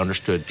to. He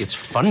understood its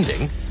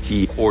funding.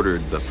 He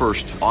ordered the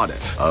first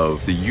audit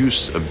of the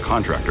use of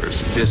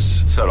contractors.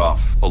 This set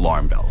off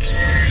alarm bells.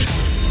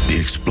 The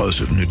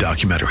explosive new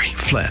documentary,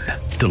 Flynn,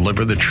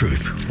 Deliver the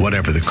Truth,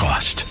 Whatever the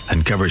Cost,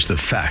 uncovers the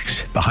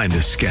facts behind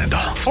this scandal.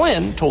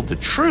 Flynn told the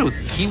truth.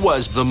 He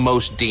was the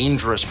most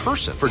dangerous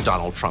person for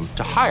Donald Trump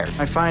to hire.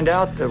 I find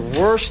out the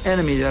worst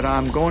enemy that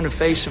I'm going to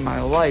face in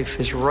my life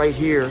is right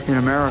here in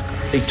America.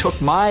 They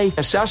took my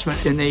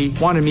assessment and they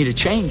wanted me to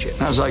change it.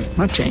 And I was like, I'm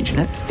not changing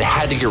it. They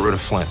had to get rid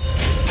of Flynn.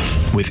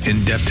 With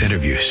in-depth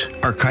interviews,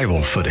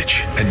 archival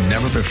footage, and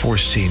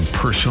never-before-seen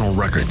personal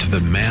records of the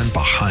man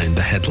behind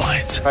the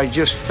headlines. I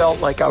just felt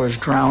like I was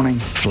drowning.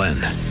 Flynn,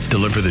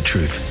 Deliver the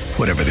Truth,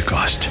 Whatever the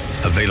Cost.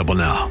 Available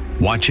now.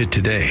 Watch it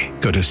today.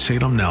 Go to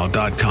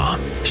salemnow.com.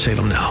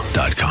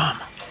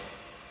 salemnow.com.